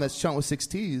chunt@gmail.com. That's chunt with 6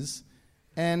 T's.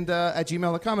 And at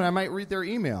gmail.com, and I might read their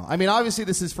email. I mean, obviously,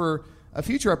 this is for a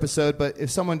future episode, but if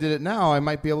someone did it now, I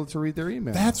might be able to read their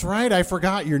email. That's right. I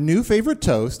forgot. Your new favorite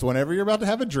toast whenever you're about to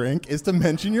have a drink is to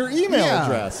mention your email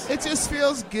address. It just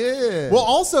feels good. Well,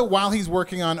 also, while he's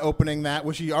working on opening that,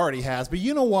 which he already has, but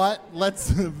you know what? Let's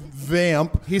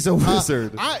vamp. He's a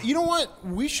wizard. You know what?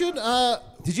 We should...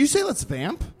 Did you say let's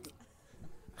vamp?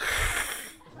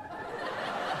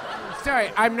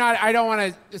 Sorry, I don't want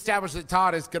to establish that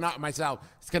Todd is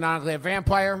canonically a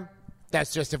vampire.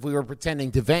 That's just if we were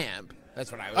pretending to vamp. That's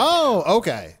what I was saying. Oh,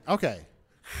 okay.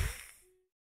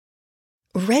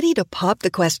 Ready to pop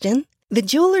the question? The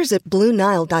jewelers at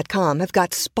BlueNile.com have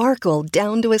got sparkle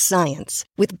down to a science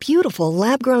with beautiful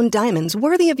lab-grown diamonds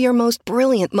worthy of your most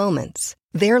brilliant moments.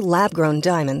 Their lab-grown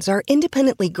diamonds are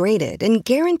independently graded and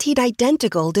guaranteed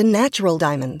identical to natural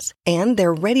diamonds, and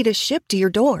they're ready to ship to your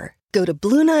door. Go to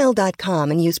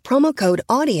BlueNile.com and use promo code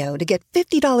AUDIO to get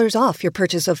 $50 off your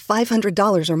purchase of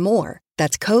 $500 or more.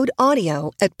 That's code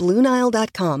AUDIO at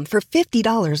BlueNile.com for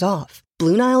 $50 off.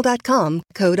 BlueNile.com,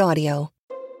 code AUDIO.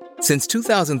 Since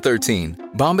 2013,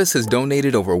 Bombas has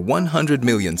donated over 100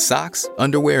 million socks,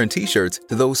 underwear, and T-shirts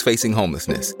to those facing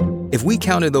homelessness. If we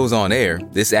counted those on air,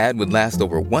 this ad would last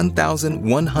over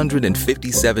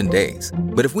 1,157 days.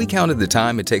 But if we counted the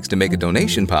time it takes to make a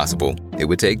donation possible, it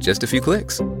would take just a few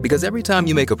clicks. Because every time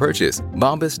you make a purchase,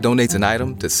 Bombas donates an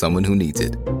item to someone who needs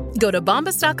it. Go to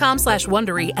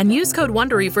bombas.com/Wondery and use code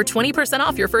WONDERY for 20%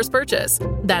 off your first purchase.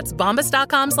 That's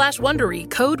bombas.com/Wondery,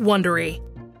 code WONDERY.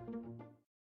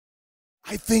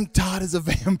 I think Todd is a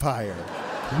vampire.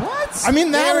 What? I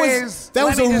mean, that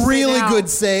was a really good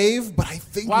save, but I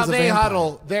think while he's a they vampire.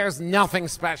 huddle, there's nothing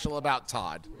special about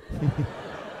Todd.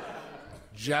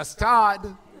 Just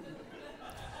Todd.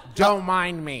 Don't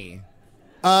mind me.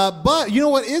 But you know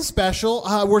what is special?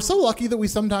 We're so lucky that we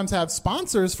sometimes have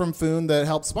sponsors from Foon that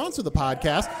help sponsor the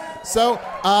podcast. So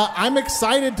I'm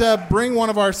excited to bring one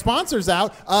of our sponsors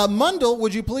out. Mundell,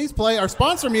 would you please play our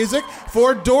sponsor music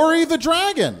for Dory the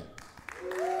Dragon?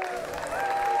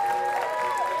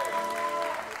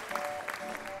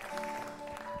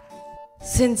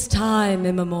 Since time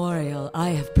immemorial, I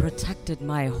have protected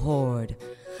my hoard.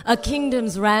 A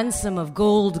kingdom's ransom of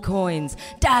gold coins,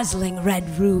 dazzling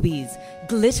red rubies,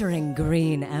 glittering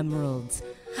green emeralds.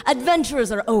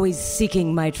 Adventurers are always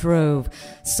seeking my trove,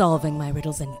 solving my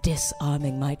riddles and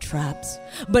disarming my traps.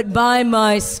 But by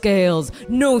my scales,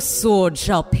 no sword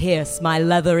shall pierce my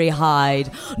leathery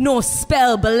hide, nor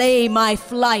spell belay my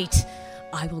flight.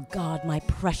 I will guard my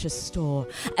precious store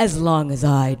as long as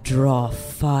I draw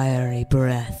fiery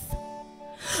breath.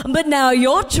 But now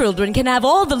your children can have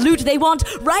all the loot they want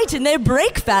right in their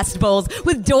breakfast bowls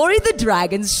with Dory the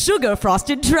Dragon's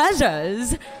sugar-frosted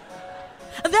treasures.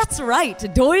 That's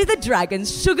right, Dory the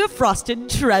Dragon's sugar-frosted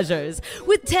treasures,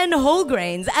 with 10 whole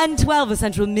grains and 12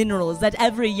 essential minerals that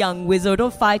every young wizard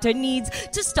or fighter needs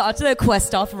to start their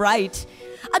quest off right.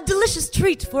 A delicious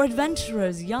treat for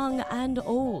adventurers young and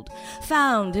old,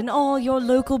 found in all your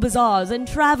local bazaars and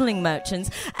traveling merchants,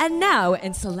 and now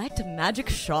in select magic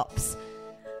shops.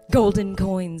 Golden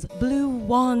coins, blue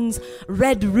wands,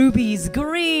 red rubies,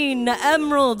 green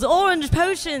emeralds, orange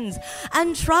potions,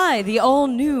 and try the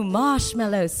all-new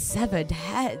marshmallow severed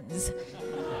heads.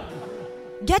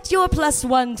 Get your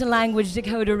 +1 to language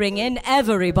decoder ring in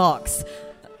every box.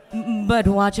 But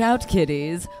watch out,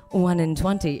 kiddies. 1 in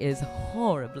 20 is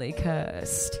horribly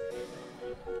cursed.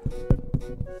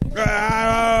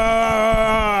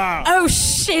 Oh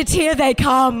shit, here they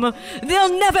come.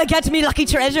 They'll never get me lucky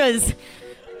treasures.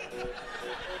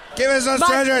 Give us those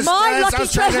treasures. My lucky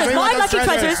treasures. My lucky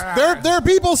treasures. There are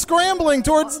people scrambling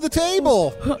towards the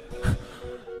table.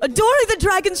 Dory the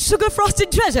Dragon's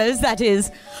sugar-frosted treasures, that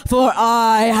is. For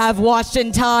I have watched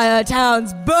entire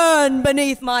towns burn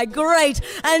beneath my great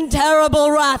and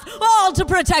terrible wrath, all to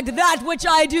protect that which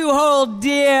I do hold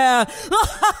dear.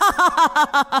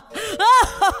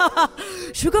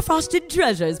 Sugar-frosted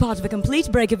treasures, part of a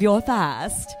complete break of your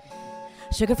fast.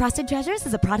 Sugar Frosted Treasures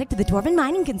is a product of the Dwarven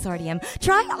Mining Consortium.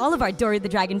 Try all of our Dory the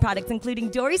Dragon products, including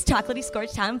Dory's Chocolatey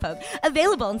Scorched Townfolk,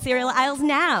 available in cereal aisles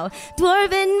now.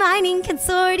 Dwarven Mining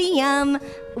Consortium.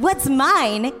 What's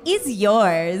mine is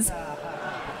yours.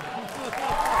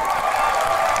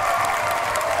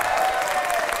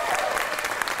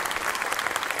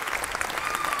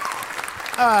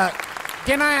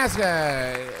 Can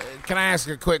I ask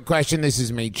a quick question? This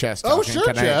is me, Chess. Oh, talking.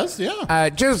 sure, Chess. Yeah.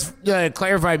 Just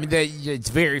clarify that it's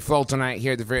very full tonight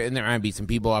here, and there might be some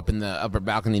people up in the upper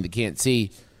balcony that can't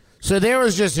see. So there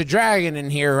was just a dragon in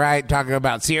here, right, talking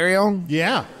about cereal?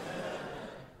 Yeah.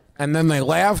 And then they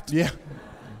left? Yeah.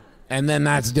 And then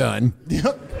that's done.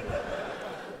 Yep.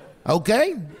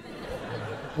 Okay.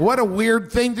 What a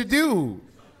weird thing to do.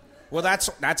 Well,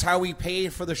 that's how we pay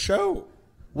for the show.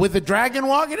 With a dragon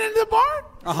walking into the bar?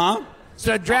 Uh-huh.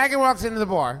 So a dragon walks into the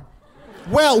bar.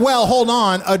 Well, hold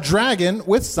on. A dragon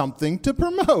with something to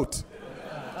promote.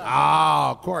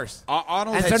 Oh, of course.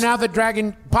 Arnold and so now the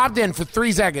dragon popped in for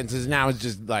 3 seconds, and now it's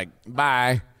just like,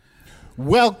 bye.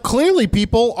 Well, clearly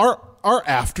people are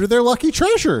after their lucky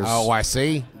treasures. Oh, I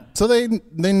see. So they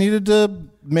needed to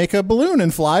make a balloon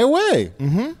and fly away.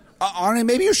 Mm-hmm. Arnie,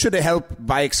 maybe you should help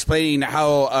by explaining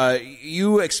how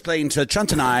you explained to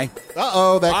Chunt and I.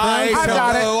 Uh-oh, that I crowd.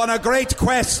 got it. go on a great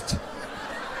quest.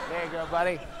 There you go,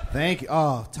 buddy. Thank you.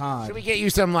 Oh, Todd. Should we get you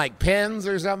some, like, pins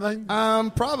or something?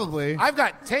 Probably. I've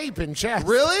got tape and chest.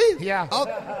 Really? Yeah.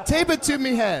 I'll tape it to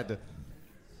me head.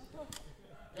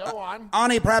 Go on.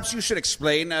 Arnie, perhaps you should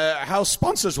explain how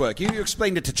sponsors work. You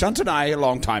explained it to Chunt and I a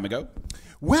long time ago.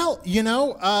 Well,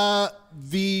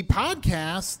 the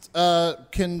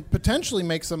podcast can potentially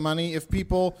make some money if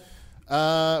people...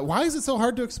 why is it so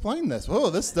hard to explain this? Oh,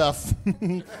 this stuff...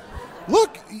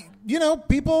 Look,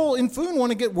 people in Foon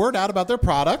want to get word out about their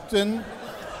product, and...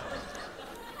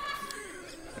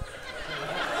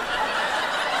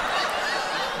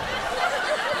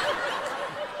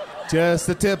 Just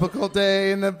a typical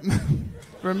day in the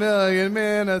Vermilion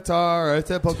Minotaur. A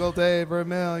typical day,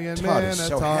 Vermilion Todd Minotaur. is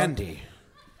so handy.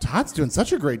 Todd's doing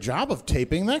such a great job of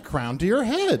taping that crown to your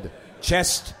head.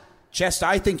 Chest,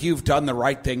 I think you've done the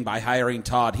right thing by hiring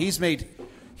Todd. He's made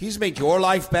your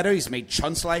life better. He's made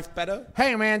Chunt's life better.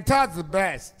 Hey, man, Todd's the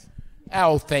best.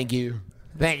 Oh, thank you.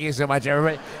 Thank you so much,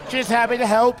 everybody. Just happy to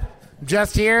help.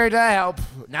 Just here to help.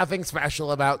 Nothing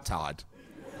special about Todd.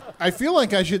 I feel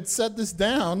like I should set this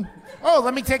down. Oh,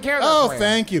 let me take care of that. Oh, for you.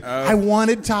 thank you. I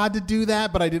wanted Todd to do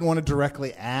that, but I didn't want to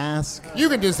directly ask. You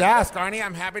can just ask, Arnie.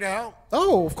 I'm happy to help.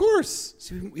 Oh, of course.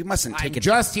 See, we mustn't take it.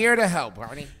 Just here to help,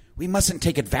 Arnie. We mustn't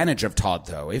take advantage of Todd,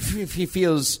 though. If he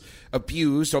feels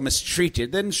abused or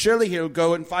mistreated, then surely he'll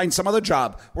go and find some other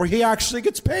job where he actually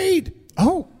gets paid.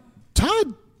 Oh,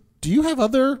 Todd, do you have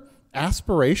other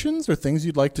aspirations or things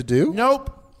you'd like to do?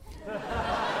 Nope.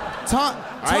 Todd,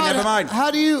 All right, never mind.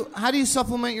 How do you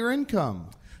supplement your income?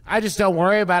 I just don't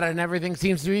worry about it, and everything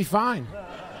seems to be fine.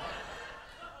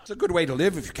 It's a good way to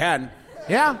live if you can.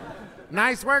 Yeah.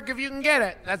 Nice work if you can get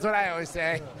it. That's what I always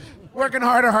say. Working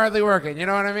hard or hardly working, you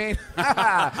know what I mean?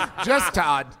 Just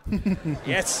Todd.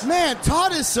 Yes. Man,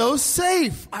 Todd is so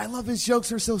safe. I love his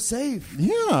jokes are so safe.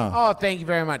 Yeah. Oh, thank you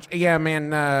very much. Yeah,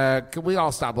 man, could we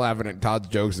all stop laughing at Todd's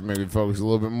jokes and maybe focus a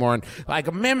little bit more on, like,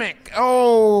 a mimic?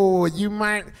 Oh, you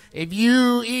might, if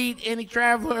you eat any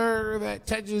traveler that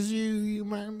touches you, you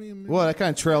might be a mimic. Well, that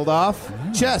kind of trailed off.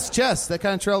 Chess, that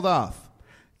kind of trailed off.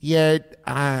 Yeah, it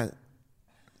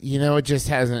just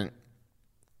hasn't.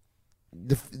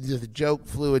 The joke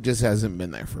fluid just hasn't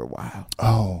been there for a while.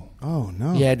 Oh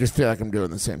no. Yeah, I just feel like I'm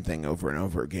doing the same thing over and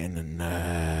over again,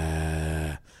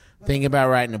 and thinking about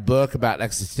writing a book about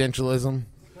existentialism.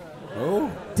 Oh,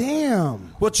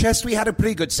 damn. Well, Chest, we had a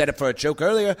pretty good setup for a joke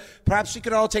earlier. Perhaps we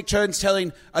could all take turns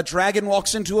telling a dragon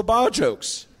walks into a bar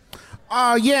jokes.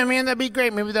 Oh yeah, man, that'd be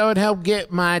great. Maybe that would help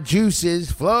get my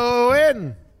juices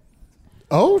flowing.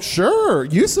 Oh, sure.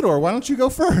 Usador, why don't you go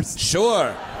first?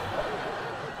 Sure.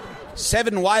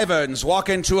 7 wyverns walk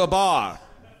into a bar.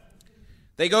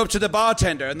 They go up to the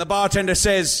bartender, and the bartender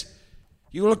says,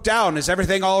 "You look down. Is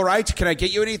everything all right? Can I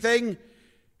get you anything?"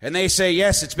 And they say,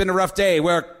 "Yes, it's been a rough day.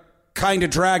 We're kind of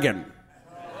dragon."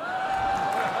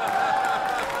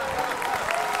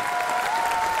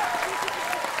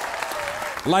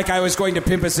 Like I was going to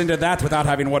pimp us into that without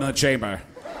having one in the chamber.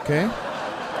 Okay.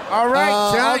 All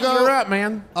right, John, you're up,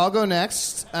 man. I'll go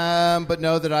next, but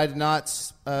know that I did not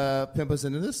pimp us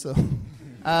into this. So,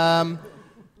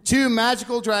 2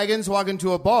 magical dragons walk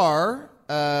into a bar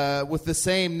with the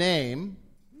same name,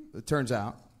 it turns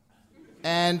out.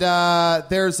 And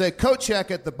there's a coat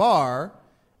check at the bar,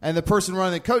 and the person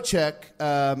running the coat check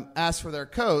asks for their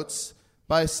coats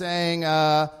by saying,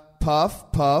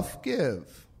 puff, puff,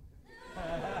 give.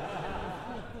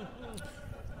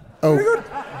 Oh,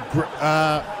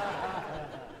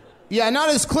 yeah, not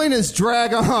as clean as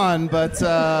Drag On, but...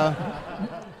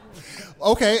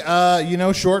 Okay,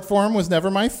 short form was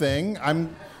never my thing.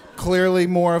 I'm clearly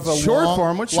more of a short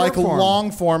form. What's short form? Like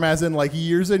long form, as in like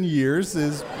years and years,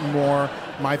 is more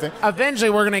my thing. Eventually,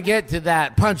 we're gonna get to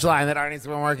that punchline that Arnie's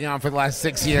been working on for the last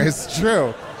 6 years.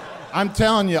 True. I'm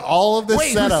telling you, all of this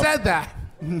Wait, setup. who said that?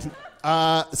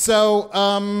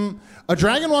 A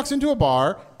dragon walks into a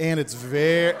bar, and it's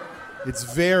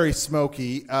very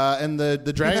smoky, and the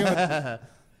dragon.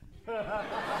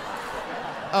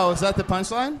 Oh, is that the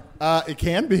punchline? It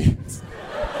can be.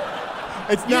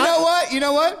 It's not. You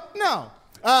know what? No.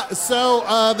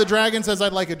 So the dragon says,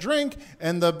 "I'd like a drink,"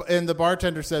 and the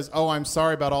bartender says, "Oh, I'm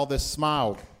sorry about all this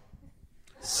smaug."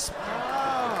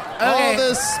 All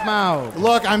this smaug.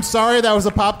 Look, I'm sorry that was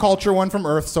a pop culture one from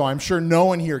Earth, so I'm sure no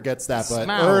one here gets that, but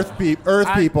Smaug.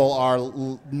 Earth people are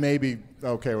maybe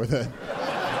okay with it.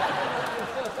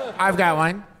 I've got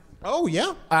one. Oh,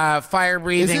 yeah. Fire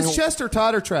breathing. Is this Chester,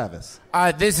 Todd, or Travis?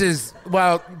 This is,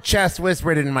 Chest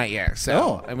whispered it in my ear,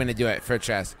 so I'm going to do it for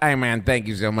Chest. Hey, man, thank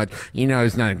you so much. You know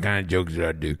it's not the kind of jokes that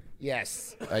I do.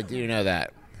 Yes, I do know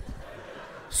that.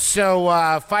 So,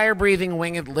 fire-breathing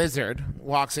winged lizard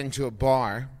walks into a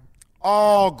bar,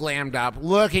 all glammed up,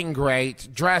 looking great,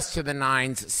 dressed to the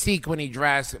nines, sequiny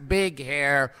dress, big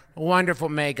hair, wonderful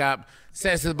makeup,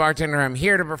 says to the bartender, "I'm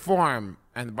here to perform."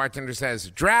 And the bartender says,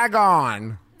 "Drag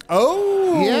on."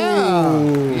 Oh,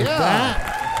 yeah.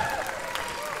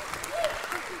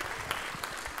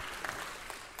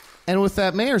 And with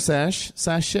that mayor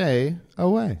sachet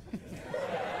away.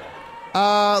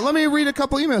 Let me read a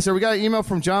couple emails here. We got an email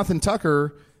from Jonathan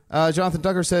Tucker. Jonathan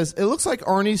Tucker says, "It looks like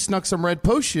Arnie snuck some red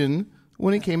potion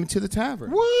when he came into the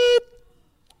tavern." What?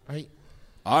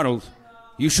 Arnold,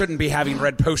 You shouldn't be having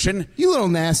red potion. You little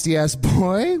nasty ass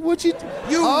boy. What'd you...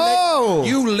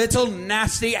 You little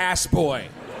nasty ass boy.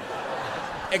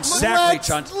 Exactly,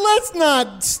 Chunt. Let's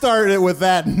not start it with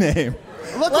that name.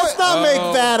 Let's not make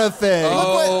that a thing.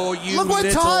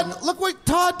 Look what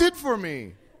Todd did for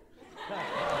me.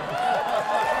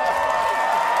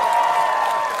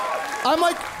 I'm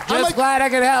glad I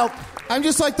could help. I'm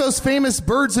just like those famous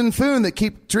birds in Foon that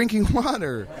keep drinking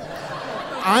water.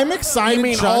 I'm excited. You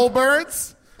mean Chunt. all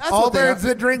birds? That's all what they birds are.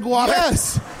 that drink water?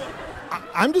 Yes.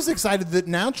 I'm just excited that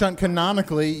now, Chunt,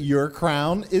 canonically, your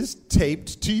crown is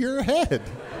taped to your head.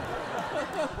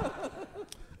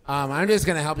 I'm just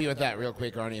going to help you with that real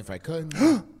quick, Arnie, if I could.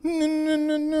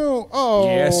 No. Oh.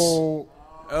 Yes.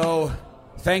 Oh,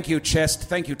 thank you, Chest.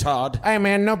 Thank you, Todd. Hey,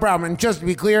 man, no problem. And just to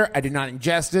be clear, I did not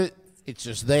ingest it. It's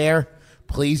just there.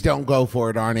 Please don't go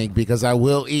for it, Arnie, because I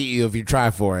will eat you if you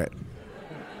try for it.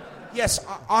 Yes,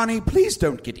 Arnie, please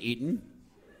don't get eaten.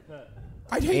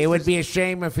 It would be a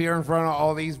shame if you're in front of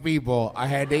all these people, I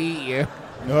had to eat you.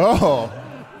 No.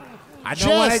 I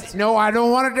don't want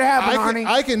it to happen, Arnie.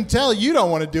 I can tell you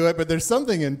don't want to do it, but there's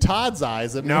something in Todd's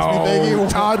eyes that makes me think you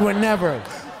want. Todd would never.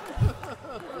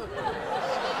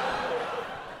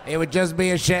 It would just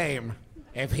be a shame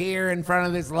if here in front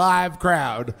of this live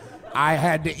crowd, I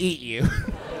had to eat you.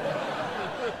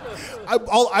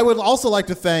 I would also like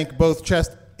to thank both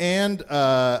Chest and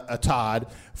Todd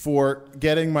for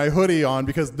getting my hoodie on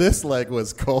because this leg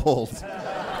was cold.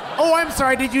 Oh, I'm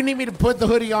sorry. Did you need me to put the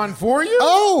hoodie on for you?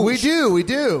 Oh, we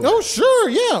do. Oh, sure,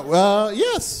 yeah.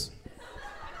 Yes.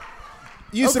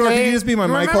 Usador, could you just be my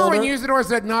mic holder? Remember when Usador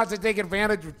said not to take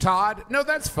advantage of Todd? No,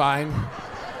 that's fine.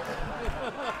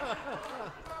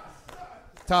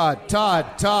 Todd.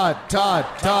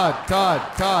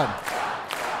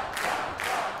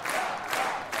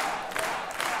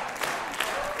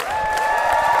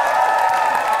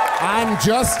 I'm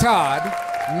just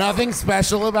Todd. Nothing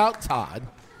special about Todd.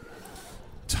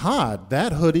 Todd,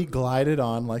 that hoodie glided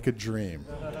on like a dream.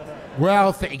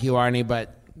 Well, thank you, Arnie,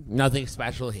 but nothing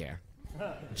special here.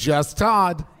 Just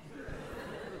Todd.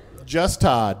 Just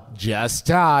Todd. Just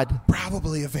Todd.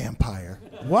 Probably a vampire.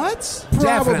 What? Probably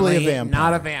Definitely a vampire.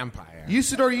 Not a vampire.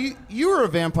 Usador, you were a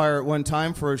vampire at one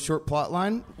time for a short plot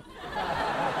line.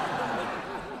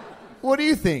 What do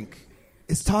you think?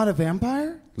 Is Todd a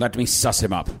vampire? Let me suss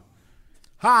him up.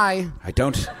 Hi.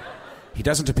 He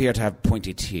doesn't appear to have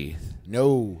pointy teeth.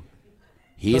 No.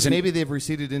 But maybe they've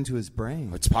receded into his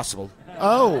brain. It's possible.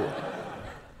 Oh.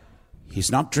 He's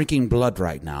not drinking blood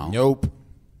right now. Nope.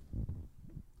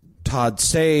 Todd,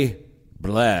 say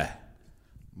blah.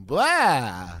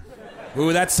 Blah.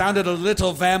 Ooh, that sounded a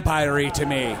little vampire-y to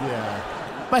me.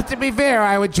 Yeah. But to be fair,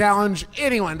 I would challenge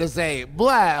anyone to say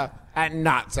blah and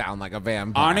not sound like a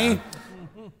vampire. Arnie?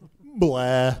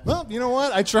 Blah. Well, you know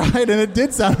what? I tried and it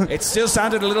did sound... It still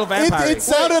sounded a little vampire. It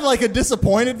sounded like a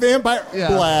disappointed vampire. Yeah.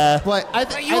 Blah.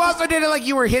 But you also did it like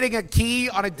you were hitting a key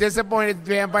on a disappointed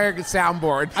vampire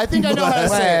soundboard. I think I know how to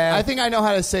say it. I think I know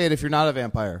how to say it if you're not a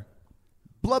vampire.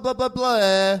 Blah, blah, blah,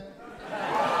 blah.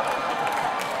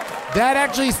 That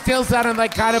actually still sounded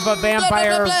like kind of a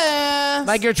vampire. Blah, blah,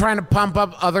 blah. Like you're trying to pump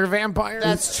up other vampires.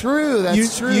 That's true.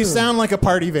 That's true. You sound like a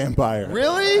party vampire.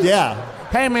 Really? Yeah.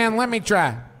 Hey, man, let me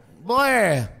try.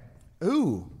 Blah.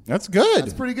 Ooh. That's good.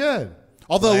 That's pretty good.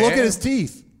 Although, look at his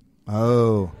teeth.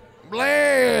 Oh. Blah.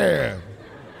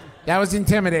 That was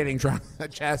intimidating,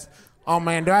 Chess. Oh,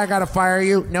 man, do I got to fire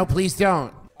you? No, please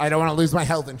don't. I don't want to lose my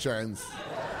health insurance.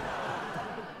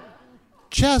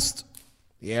 Chest.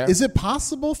 Yeah? Is it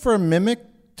possible for a mimic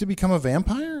to become a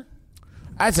vampire?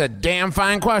 That's a damn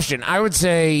fine question. I would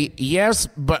say yes,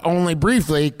 but only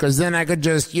briefly, because then I could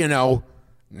just,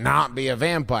 not be a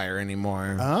vampire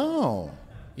anymore. Oh.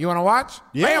 You want to watch?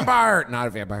 Yeah. Vampire! Not a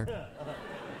vampire.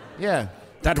 Yeah.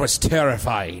 That was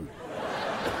terrifying.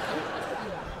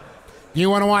 You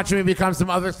want to watch me become some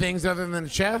other things other than a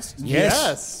chest?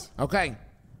 Yes. Okay.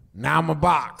 Now I'm a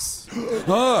box.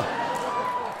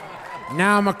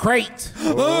 Now I'm a crate.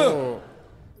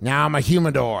 Now I'm a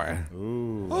humidor.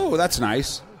 Oh, that's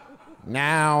nice.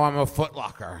 Now I'm a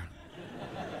footlocker.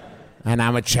 And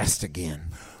I'm a chest again.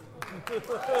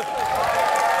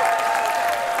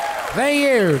 Thank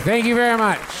you. Thank you very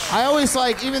much. I always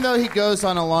like, even though he goes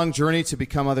on a long journey to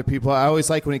become other people, I always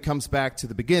like when he comes back to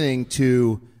the beginning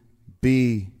to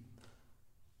be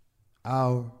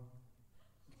our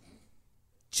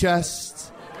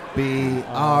chest, be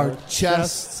our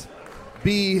chest,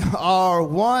 be our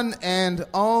one and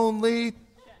only.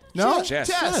 No,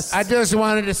 chest. I just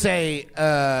wanted to say,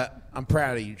 I'm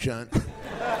proud of you, Chunt.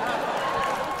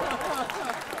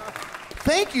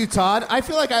 Thank you, Todd. I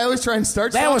feel like I always try and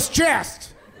start. That was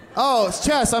chest. Oh, it's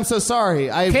Chess. I'm so sorry.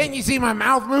 Can't you see my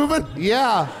mouth moving?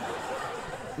 Yeah.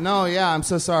 No, yeah, I'm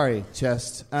so sorry,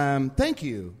 Chest. Thank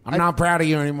you. I'm not proud of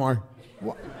you anymore.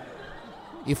 What?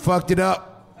 You fucked it up.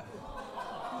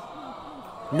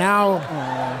 Now,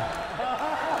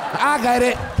 I got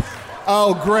it.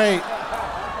 Oh, great.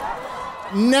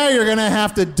 Now you're going to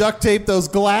have to duct tape those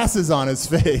glasses on his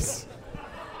face.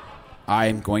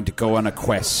 I'm going to go on a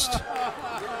quest.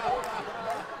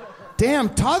 Damn,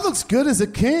 Todd looks good as a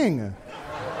king.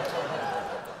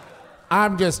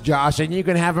 I'm just joshing. You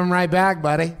can have him right back,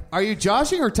 buddy. Are you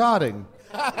joshing or todding?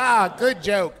 Good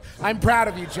joke. I'm proud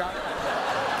of you, Josh.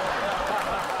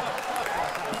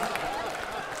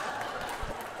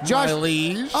 Josh, my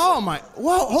liege. Oh my!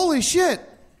 Whoa! Holy shit!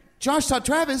 Josh Todd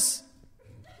Travis,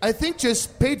 I think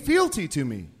just paid fealty to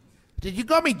me. Did you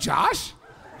call me Josh?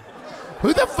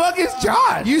 Who the fuck is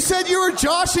Josh? You said you were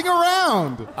joshing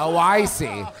around. Oh, I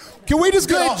see. Can we just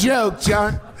Good joke,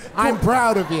 John. I'm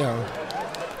proud of you.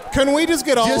 Can we just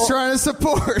get all... Just trying to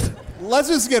support. Let's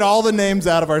just get all the names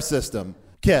out of our system.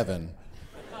 Kevin.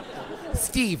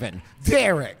 Stephen.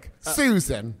 Derek.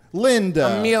 Susan.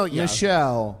 Linda. Amelia.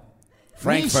 Michelle.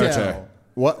 Frankfurter. Michelle.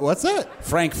 What's that?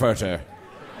 Frankfurter.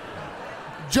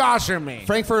 Josh or me?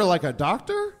 Frankfurter like a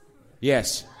doctor?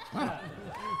 Yes.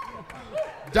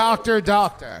 Doctor.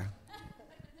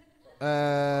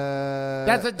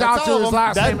 That's a doctor whose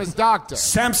last name is Doctor.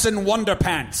 Samson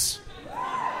Wonderpants.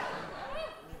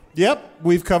 Yep,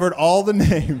 we've covered all the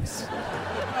names.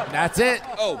 That's it.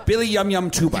 Oh, Billy Yum Yum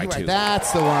 2x2.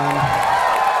 That's the one.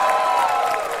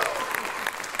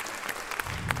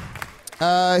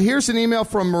 Here's an email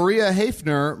from Maria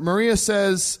Hafner. Maria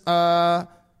says, Hi,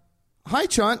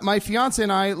 Chunt. My fiance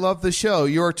and I love the show.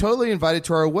 You are totally invited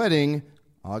to our wedding,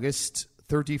 August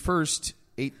 31st,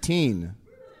 18.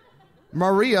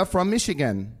 Maria from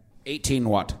Michigan. 18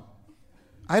 what?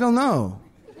 I don't know.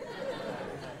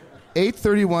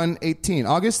 8/31/18.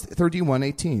 August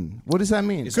 31/18. What does that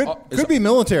mean? Could be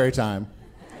military time.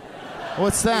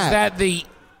 What's that?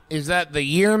 Is that the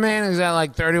year, man? Is that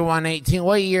like 31/18?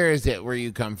 What year is it where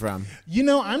you come from? You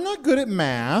know, I'm not good at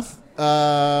math,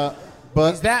 but...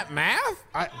 Is that math?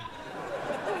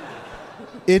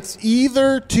 It's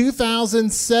either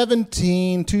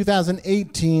 2017,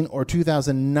 2018, or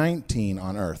 2019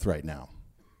 on Earth right now.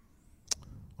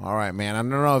 All right, man. I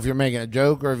don't know if you're making a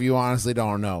joke or if you honestly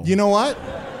don't know. You know what?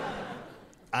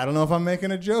 I don't know if I'm making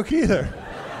a joke either.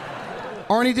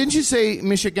 Arnie, didn't you say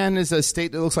Michigan is a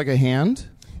state that looks like a hand?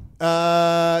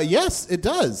 Yes, it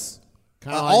does.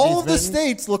 Like all of the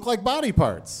states look like body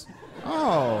parts.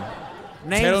 Oh.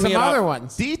 Name some other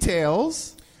ones.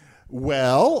 Details.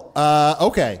 Well,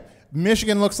 okay.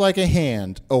 Michigan looks like a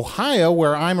hand. Ohio,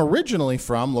 where I'm originally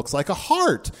from, looks like a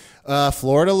heart.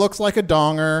 Florida looks like a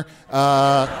donger.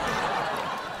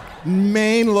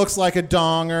 Maine looks like a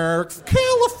donger.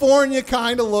 California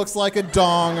kind of looks like a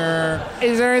donger.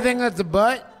 Is there anything that's a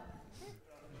butt?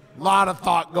 A lot of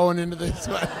thought going into this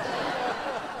one.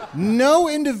 No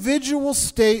individual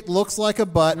state looks like a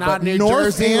butt. Not but New North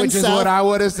Jersey, and which is South, what I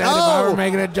would have said if I were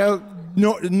making a joke.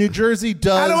 No, New Jersey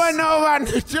does. How do I know about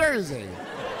New Jersey?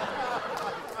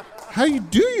 How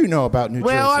do you know about New Jersey?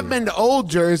 Well, I've been to Old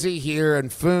Jersey here in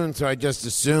Foon, so I just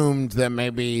assumed that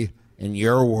maybe in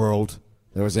your world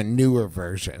there was a newer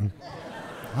version.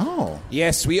 Oh.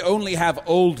 Yes, we only have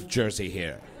Old Jersey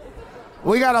here.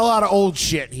 We got a lot of old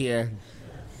shit here.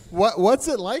 What's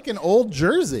it like in Old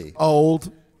Jersey?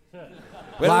 Old. Well,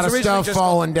 a lot of stuff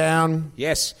falling down.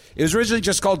 Yes. It was originally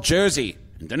just called Jersey,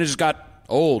 and then it just got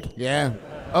old. Yeah.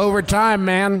 Over time,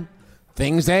 man,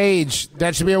 things age.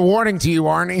 That should be a warning to you,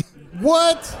 Arnie.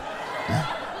 What?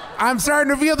 I'm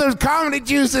starting to feel those comedy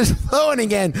juices flowing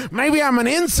again. Maybe I'm an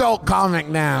insult comic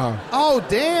now. Oh,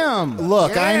 damn.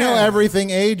 Look, I know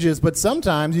everything ages, but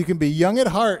sometimes you can be young at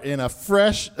heart in a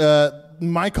fresh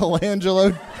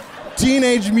Michelangelo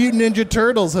Teenage Mutant Ninja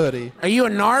Turtles hoodie. Are you a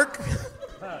narc?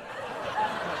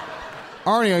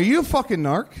 Arnie, are you a fucking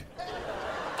narc?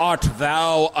 Art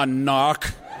thou a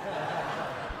narc?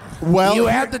 Well, you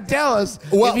have to tell us.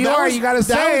 Well, if you are, you got to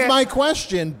say that was it. my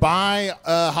question. By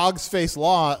Hog's Face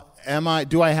law,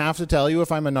 do I have to tell you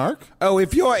if I'm a narc? Oh,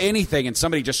 if you're anything and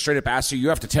somebody just straight up asks you, you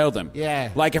have to tell them.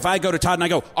 Yeah. Like if I go to Todd and I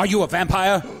go, "Are you a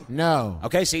vampire?" No.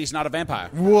 Okay, see, he's not a vampire.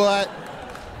 What?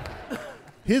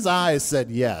 His eyes said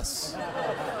yes,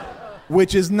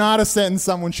 which is not a sentence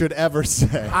someone should ever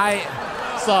say.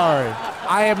 Sorry.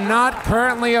 I am not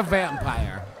currently a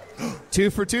vampire.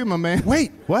 2 for 2, my man.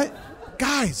 Wait. What?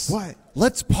 Guys. What?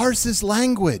 Let's parse his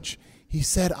language. He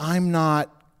said, I'm not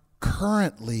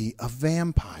currently a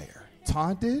vampire.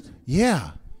 Todd did?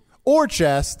 Yeah. Or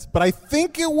Chest, but I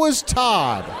think it was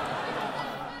Todd.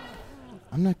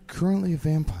 I'm not currently a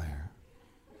vampire.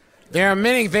 There are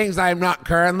many things I am not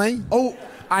currently. Oh,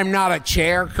 I'm not a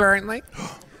chair currently.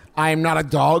 I am not a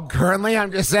dog currently.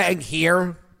 I'm just saying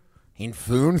here in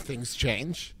Foon, things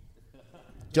change.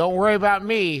 Don't worry about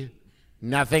me.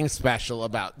 Nothing special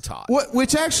about Todd.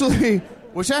 Which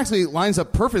actually lines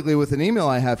up perfectly with an email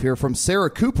I have here from Sarah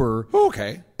Cooper.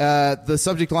 Okay. The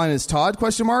subject line is Todd, ?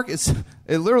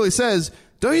 It literally says,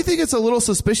 don't you think it's a little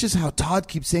suspicious how Todd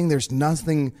keeps saying there's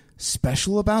nothing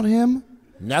special about him?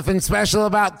 Nothing special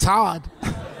about Todd.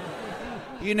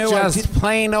 You know, just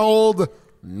plain old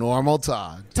normal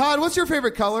Todd. Todd, what's your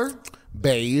favorite color?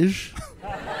 Beige.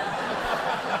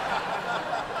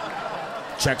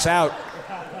 Checks out.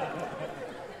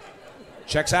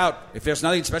 Checks out. If there's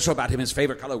nothing special about him, his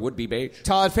favorite color would be beige.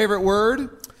 Todd, favorite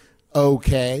word?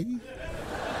 Okay.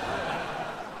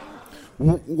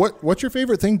 What's your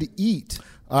favorite thing to eat?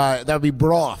 That would be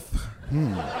broth.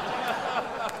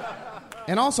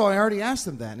 And also, I already asked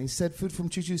him that, and he said food from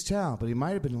Choo Choo's Chow, but he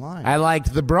might have been lying. I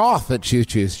liked the broth at Choo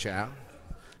Choo's Chow.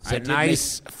 It's a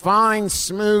nice, fine,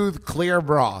 smooth, clear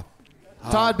broth.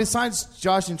 Todd, besides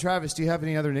Josh and Travis, do you have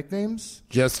any other nicknames?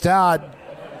 Just Todd.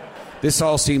 This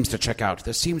all seems to check out.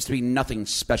 There seems to be nothing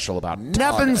special about Todd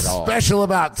Nothing at all. special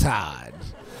about Todd.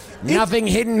 Nothing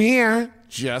hidden here.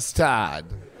 Just Todd.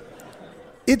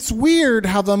 It's weird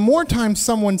how the more times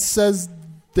someone says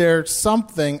they're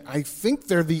something, I think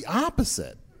they're the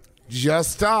opposite.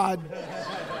 Just Todd.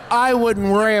 I wouldn't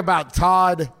worry about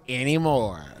Todd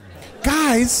anymore.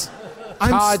 Guys,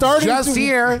 I'm Todd's starting just to...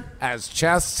 here as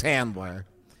chess handler.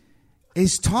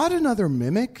 Is Todd another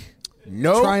mimic?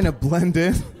 Nope. Trying to blend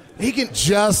in? He can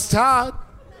just Todd.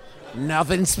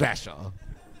 Nothing special.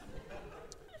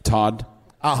 Todd,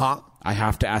 Uh-huh. I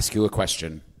have to ask you a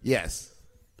question. Yes.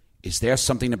 Is there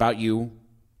something about you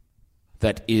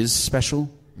that is special?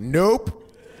 Nope.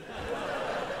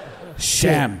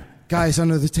 Shit. Damn. Guys,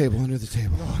 under the table.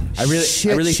 I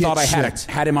really thought I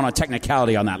had him on a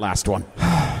technicality on that last one.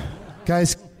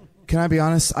 Guys, can I be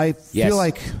honest? I feel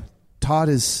like Todd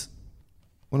is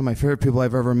one of my favorite people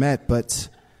I've ever met, but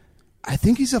I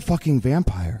think he's a fucking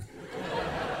vampire.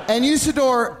 And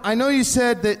Usador, I know you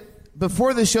said that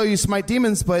before the show you smite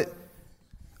demons, but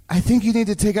I think you need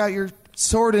to take out your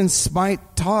sword and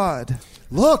smite Todd.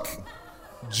 Look.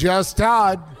 Just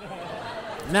Todd.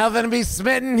 Nothing to be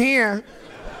smitten here.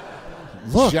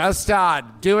 Look. Just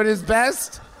Todd. Doing his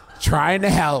best. Trying to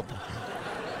help.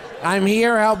 I'm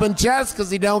here helping Chess because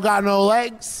he don't got no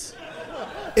legs.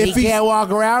 If he can't walk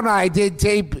around, I did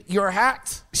tape your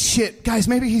hat. Shit, guys,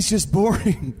 maybe he's just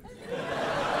boring.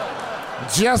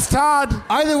 Just Todd.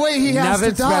 Either way, he has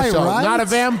Nothing to die, special. right? Not a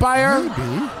vampire.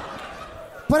 Maybe.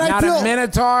 But Not I feel a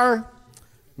minotaur.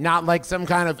 Not like some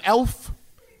kind of elf.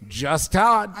 Just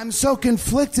Todd. I'm so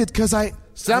conflicted because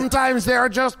Sometimes they're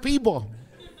just people.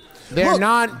 They're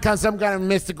not some kind of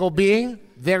mystical being.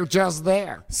 They're just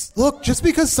there. Look, just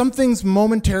because something's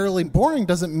momentarily boring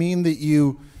doesn't mean that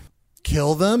you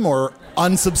kill them or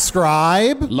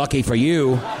unsubscribe. Lucky for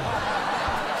you.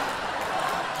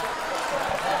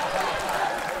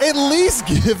 At least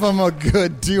give them a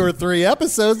good 2 or 3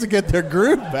 episodes to get their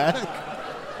groove back.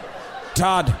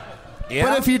 Todd. Yeah?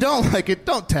 But if you don't like it,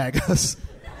 don't tag us.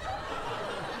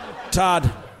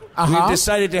 Todd. We've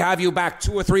decided to have you back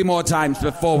 2 or 3 more times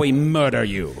before we murder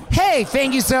you. Hey,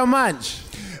 thank you so much.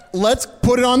 Let's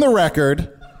put it on the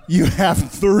record. You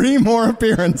have 3 more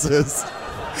appearances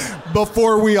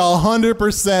before we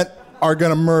 100% are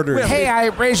going to murder you. Hey, I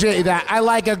appreciate that. I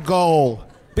like a goal.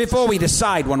 Before we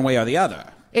decide one way or the other.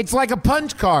 It's like a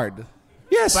punch card.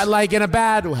 Yes. But like in a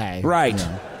bad way. Right.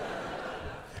 Yeah.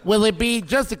 Will it be,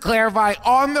 just to clarify,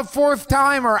 on the 4th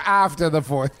time or after the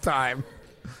 4th time?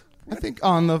 I think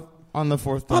on the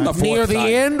 4th time. On the 4th Near the time.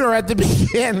 end or at the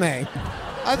beginning?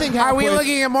 I think Are we halfway-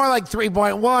 looking at more like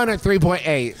 3.1 or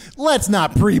 3.8? Let's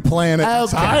not pre-plan it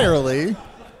entirely.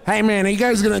 Hey, man, are you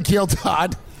guys going to kill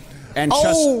Todd? And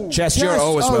Chest, you're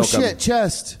always welcome. Shit,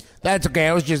 Chest. That's okay.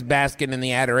 I was just basking in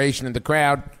the adoration of the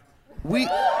crowd.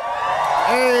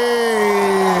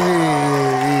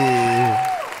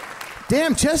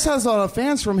 Damn, Chest has a lot of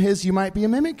fans from his You Might Be a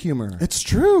Mimic humor. It's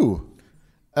true.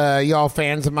 Y'all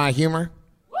fans of my humor?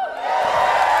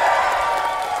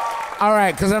 All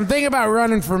right, because I'm thinking about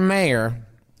running for mayor.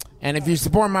 And if you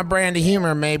support my brand of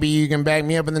humor, maybe you can back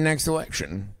me up in the next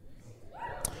election.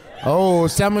 Oh,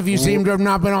 some of you seem to have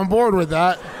not been on board with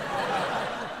that.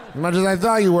 As much as I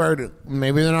thought you were.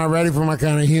 Maybe they're not ready for my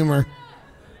kind of humor.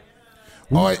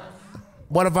 Oh,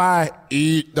 what if I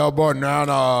eat the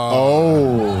banana?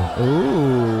 Oh.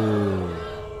 Ooh.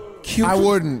 Cute. I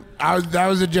wouldn't. That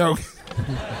was a joke.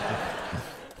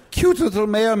 Cute little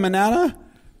Mayor Manana?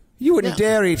 You wouldn't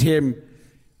dare eat him.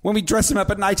 when we dress him up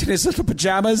at night in his little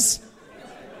pajamas.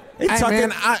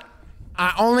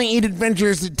 I only eat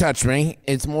adventures that touch me.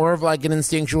 It's more of like an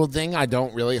instinctual thing. I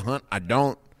don't really hunt. I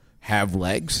don't have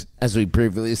legs, as we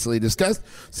previously discussed.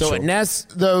 So unless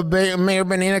the Mayor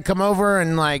Banana come over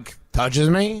and like touches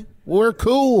me, we're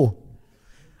cool.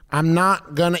 I'm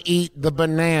not gonna eat the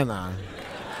banana.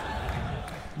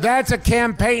 That's a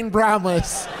campaign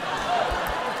promise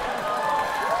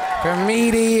from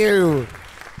me to you.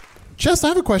 Chess, I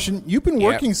have a question. You've been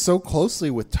working so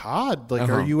closely with Todd. Like,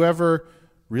 are you ever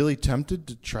really tempted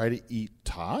to try to eat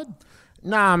Todd?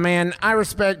 Nah, man. I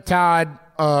respect Todd,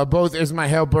 both as my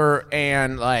helper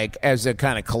and like as a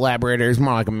kind of collaborator. He's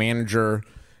more like a manager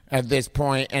at this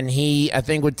point, and he, I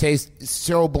think, would taste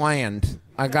so bland.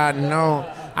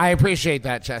 I appreciate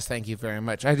that, Chess. Thank you very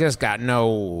much. I just got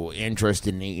no interest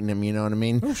in eating him, you know what I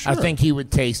mean? Oh, sure. I think he would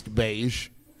taste beige.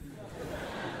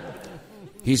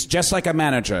 He's just like a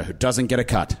manager who doesn't get a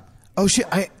cut. Oh, shit.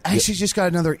 I actually just got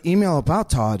another email about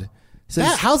Todd.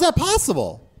 Says, How's that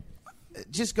possible?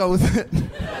 Just go with it.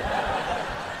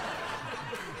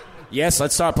 Yes,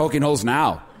 let's start poking holes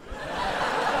now.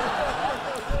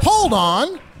 Hold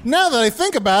on. Now that I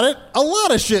think about it, a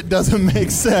lot of shit doesn't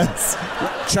make sense.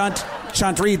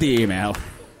 Chunt, read the email.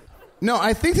 No,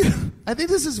 I think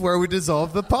this is where we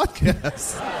dissolve the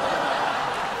podcast.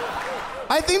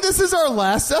 I think this is our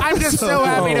last episode. I'm just so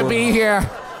happy to be here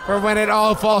for when it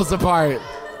all falls apart.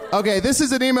 Okay, this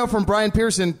is an email from Brian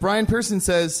Pearson. Brian Pearson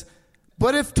says,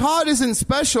 but if Todd isn't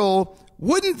special,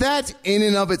 wouldn't that in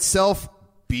and of itself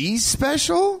be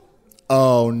special?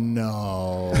 Oh,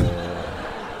 no.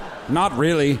 Not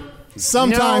really.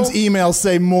 Sometimes emails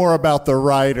say more about the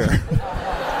writer.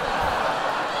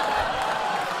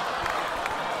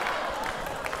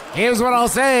 Here's what I'll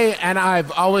say, and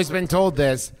I've always been told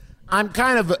this. I'm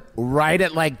kind of right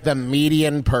at like the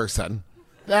median person.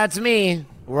 That's me,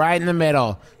 right in the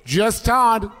middle. Just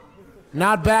Todd.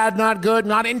 Not bad, not good,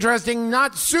 not interesting,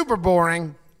 not super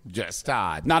boring. Just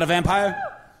Todd. Not a vampire?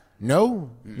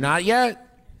 No, not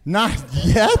yet. Not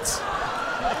yet?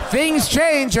 Things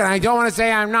change, and I don't want to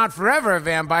say I'm not forever a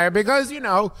vampire because, you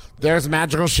know, there's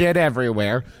magical shit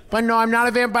everywhere. But no, I'm not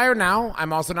a vampire now.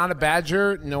 I'm also not a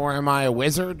badger, nor am I a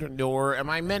wizard, nor am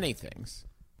I many things.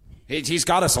 He's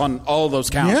got us on all those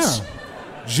counts. Yeah.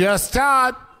 Just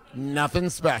Todd. Nothing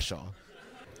special.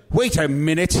 Wait a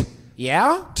minute.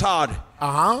 Yeah? Todd.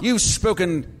 Uh-huh. You've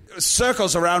spoken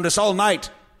circles around us all night.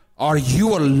 Are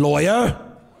you a lawyer?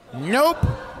 Nope.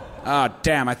 Ah,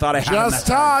 damn, I thought I had Just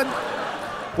Todd.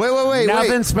 Wait.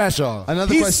 Nothing special.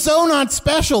 Another He's question. so not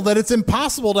special that it's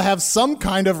impossible to have some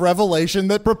kind of revelation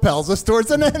that propels us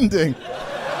towards an ending.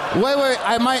 Wait.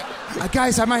 I might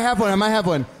have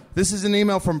one. This is an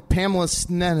email from Pamela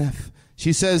Sneneth.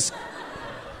 She says,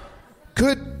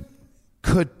 Could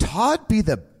Todd be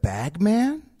the bag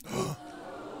man?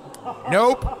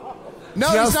 Nope. No,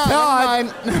 Just he's not. Todd.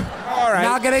 Never mind. All right.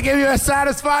 Not going to give you a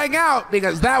satisfying out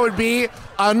because that would be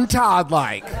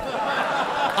un-Todd-like.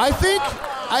 I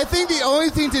think the only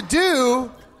thing to do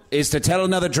is to tell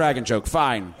another dragon joke.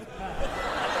 Fine.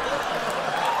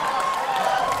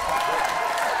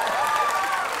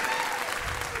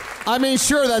 I mean,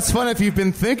 sure, that's fun if you've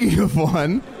been thinking of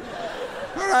one.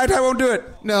 All right, I won't do it.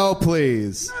 No,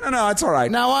 please. No, it's all right.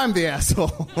 Now I'm the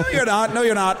asshole. No, you're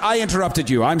not. I interrupted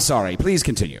you. I'm sorry. Please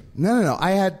continue. No.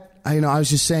 I was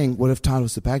just saying, what if Todd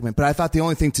was the bagman? But I thought the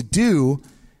only thing to do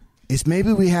is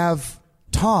maybe we have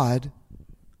Todd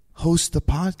host the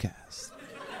podcast.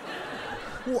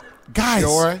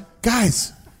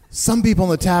 Guys, some people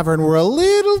in the tavern were a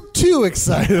little too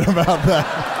excited about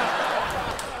that.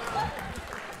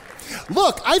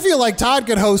 Look, I feel like Todd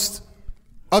could host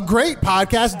a great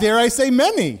podcast, dare I say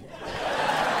many.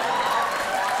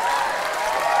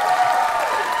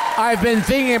 I've been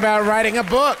thinking about writing a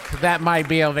book that might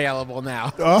be available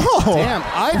now. Oh. Damn.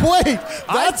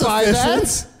 That's buy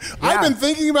efficient. Yeah. I've been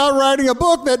thinking about writing a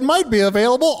book that might be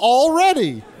available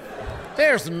already.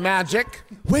 There's magic.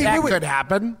 Wait. Could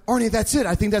happen. Arnie, that's it.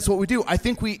 I think that's what we do. I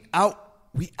think we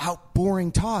out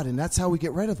boring Todd, and that's how we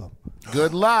get rid of him.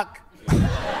 Good luck.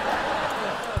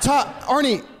 Todd,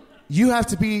 Arnie, you have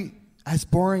to be as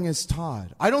boring as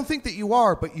Todd. I don't think that you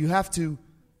are, but you have to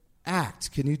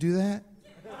act. Can you do that?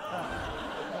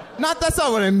 That's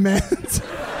not what I meant.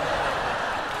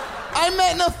 I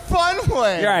meant in a fun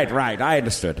way. Right. I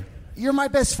understood. You're my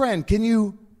best friend. Can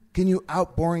you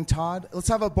out boring Todd? Let's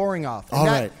have a boring off. All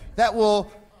right. That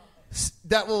will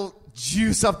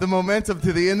juice up the momentum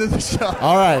to the end of the show.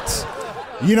 All right.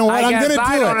 You know what? I'm going to do it.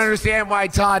 I don't understand why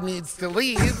Todd needs to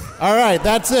leave. All right,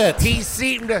 that's it. He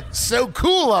seemed so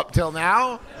cool up till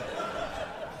now.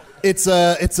 It's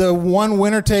a one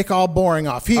winner take all boring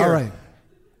off. Here, All right.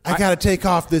 I got to take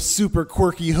off this super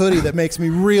quirky hoodie that makes me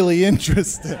really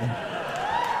interesting.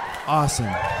 Awesome.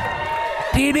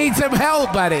 Do you need some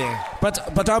help, buddy?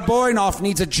 But our boring off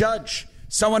needs a judge.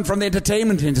 Someone from the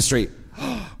entertainment industry.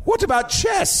 What about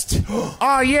Chest?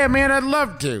 Oh, yeah, man, I'd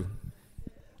love to.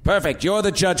 Perfect. You're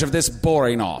the judge of this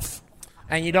boring off.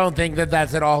 And you don't think that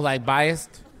that's at all, like,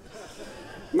 biased?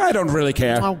 I don't really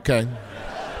care. Okay.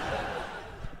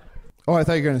 Oh, I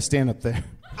thought you were going to stand up there.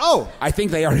 Oh, I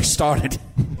think they already started.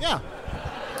 yeah.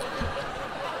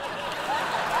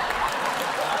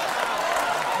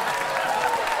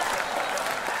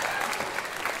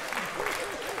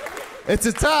 It's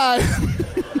a tie.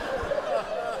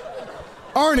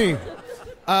 Arnie,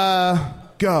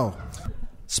 go.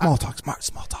 Small talk.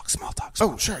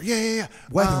 Oh, sure. Yeah.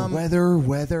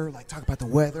 Weather. Like, talk about the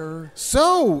weather.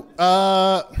 So,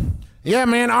 Yeah,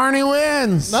 man, Arnie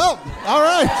wins. no. All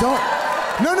right.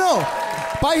 No.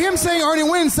 By him saying Arnie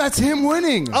wins, that's him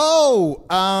winning. Oh,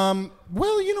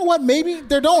 well, you know what? Maybe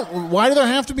there don't. Why do there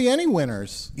have to be any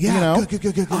winners? Yeah, you know? good.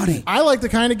 Arnie. I like the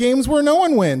kind of games where no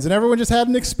one wins and everyone just had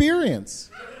an experience.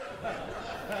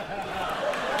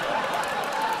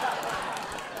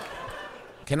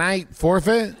 Can I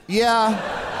forfeit? Yeah.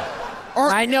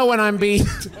 I know when I'm beat.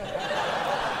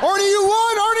 Arnie, you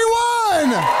won! Arnie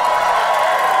won!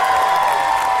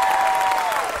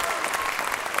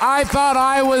 I thought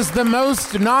I was the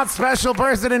most not special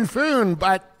person in Foon,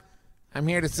 but I'm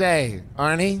here to say,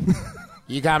 Arnie,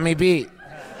 you got me beat.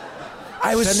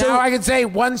 So now I can say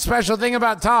one special thing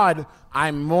about Todd.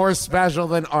 I'm more special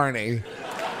than Arnie.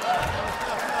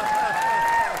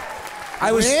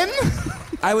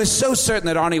 I was so certain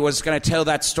that Arnie was going to tell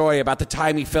that story about the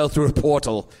time he fell through a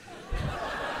portal.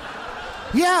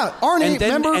 Yeah, Arnie,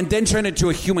 remember? And then turn into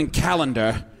a human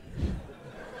calendar.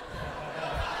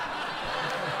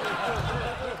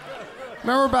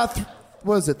 Remember about,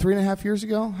 3.5 years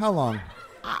ago? How long?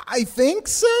 I think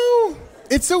so.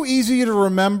 It's so easy to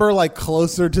remember, like,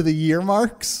 closer to the year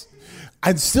marks.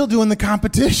 I'm still doing the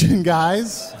competition,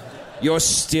 guys. You're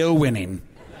still winning.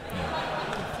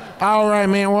 All right,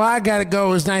 man. Well, I got to go.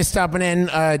 It was nice stopping in.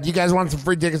 Do you guys want some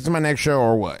free tickets to my next show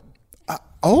or what?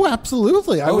 Oh,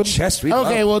 absolutely. Chest.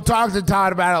 Okay, we'll talk to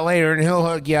Todd about it later, and he'll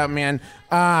hook you up, man.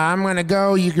 I'm going to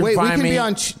go. You can Wait, find we can me. be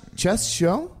on Chess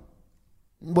show?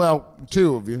 Well,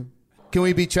 two of you. Can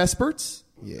we be chessperts?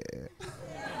 Yeah.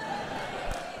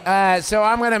 So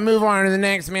I'm going to move on to the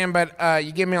next, man, but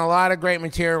you give me a lot of great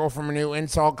material from a new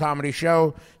insult comedy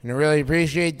show, and I really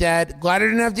appreciate that. Glad I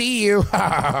didn't have to eat you.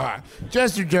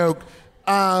 Just a joke.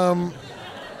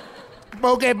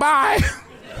 Okay, bye.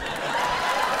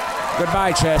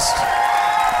 Goodbye, Chest.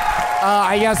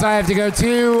 I guess I have to go,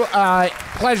 too.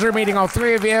 Pleasure meeting all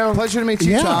three of you. Pleasure to meet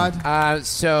you, Todd.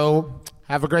 So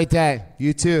have a great day.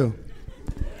 You too.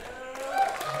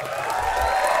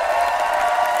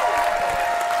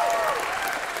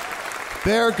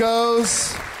 There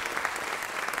goes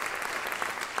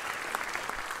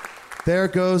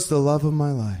the love of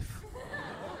my life.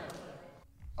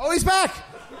 Oh, he's back!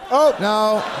 Oh,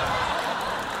 no.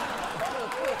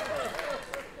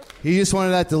 He just wanted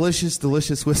that delicious,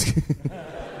 delicious whiskey.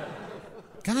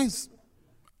 Guys,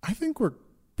 I think we're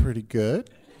pretty good.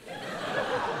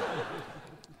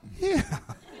 Yeah.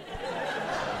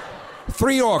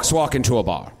 3 orcs walk into a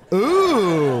bar.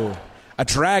 Ooh. A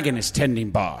dragon is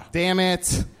tending bar. Damn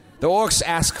it. The orcs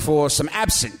ask for some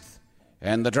absinthe.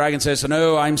 And the dragon says,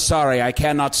 "No, I'm sorry, I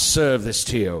cannot serve this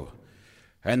to you."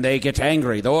 And they get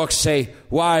angry. The orcs say,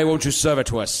 "Why won't you serve it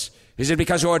to us? Is it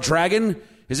because you're a dragon?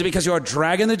 Is it because you're a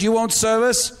dragon that you won't serve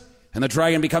us?" And the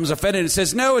dragon becomes offended and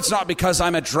says, "No, it's not because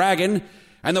I'm a dragon."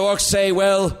 And the orcs say,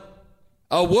 "Well,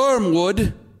 a worm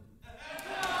would."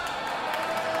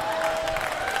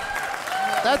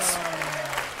 That's...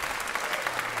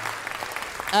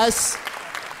 As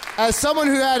someone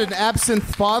who had an absinthe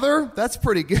father, that's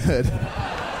pretty good.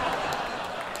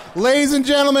 Ladies and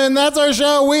gentlemen, that's our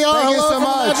show. We are Thank you Hello so from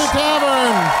much. the Magic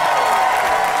Tavern.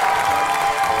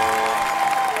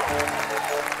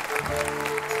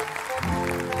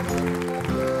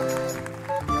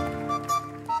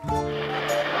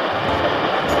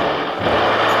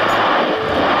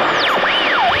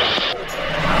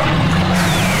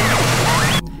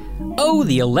 Oh,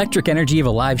 the electric energy of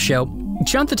a live show.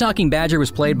 Chunt the Talking Badger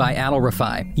was played by Adal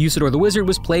Rafai. Usador the Wizard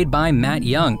was played by Matt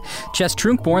Young. Chess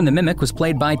Trunkborn the Mimic was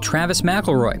played by Travis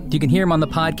McElroy. You can hear him on the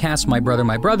podcast My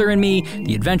Brother and Me,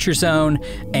 The Adventure Zone,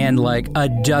 and like a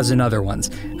dozen other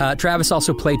ones. Travis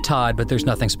also played Todd, but there's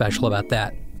nothing special about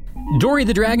that. Dory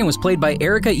the Dragon was played by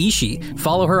Erika Ishii.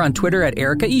 Follow her on Twitter at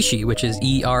Erika Ishii, which is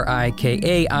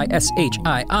ErikaIshii,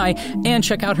 and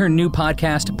check out her new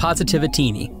podcast,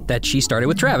 Positivatini, that she started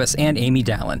with Travis and Amy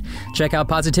Dallin. Check out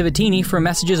Positivatini for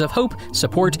messages of hope,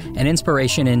 support, and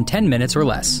inspiration in 10 minutes or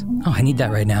less. Oh, I need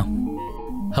that right now.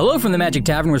 Hello from the Magic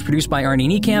Tavern was produced by Arnie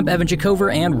Niekamp, Evan Jacover,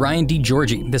 and Ryan D.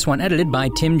 Georgie. This one edited by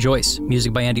Tim Joyce.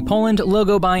 Music by Andy Poland.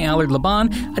 Logo by Allard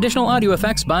Laban. Additional audio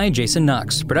effects by Jason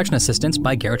Knox. Production assistance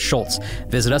by Garrett Schultz.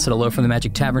 Visit us at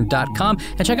hellofromthemagictavern.com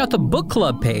and check out the book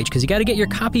club page because you got to get your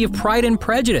copy of Pride and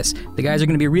Prejudice. The guys are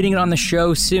going to be reading it on the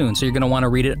show soon, so you're going to want to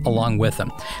read it along with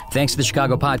them. Thanks to the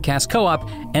Chicago Podcast Co-op,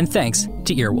 and thanks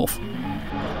to Earwolf.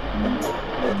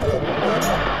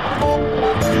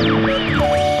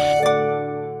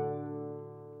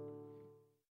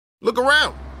 Look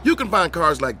around. You can find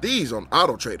cars like these on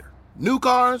AutoTrader. New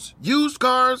cars, used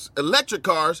cars, electric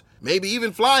cars, maybe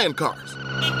even flying cars.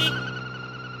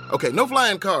 Okay, no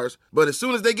flying cars, but as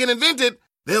soon as they get invented,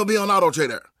 they'll be on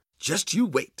AutoTrader. Just you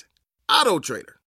wait. AutoTrader.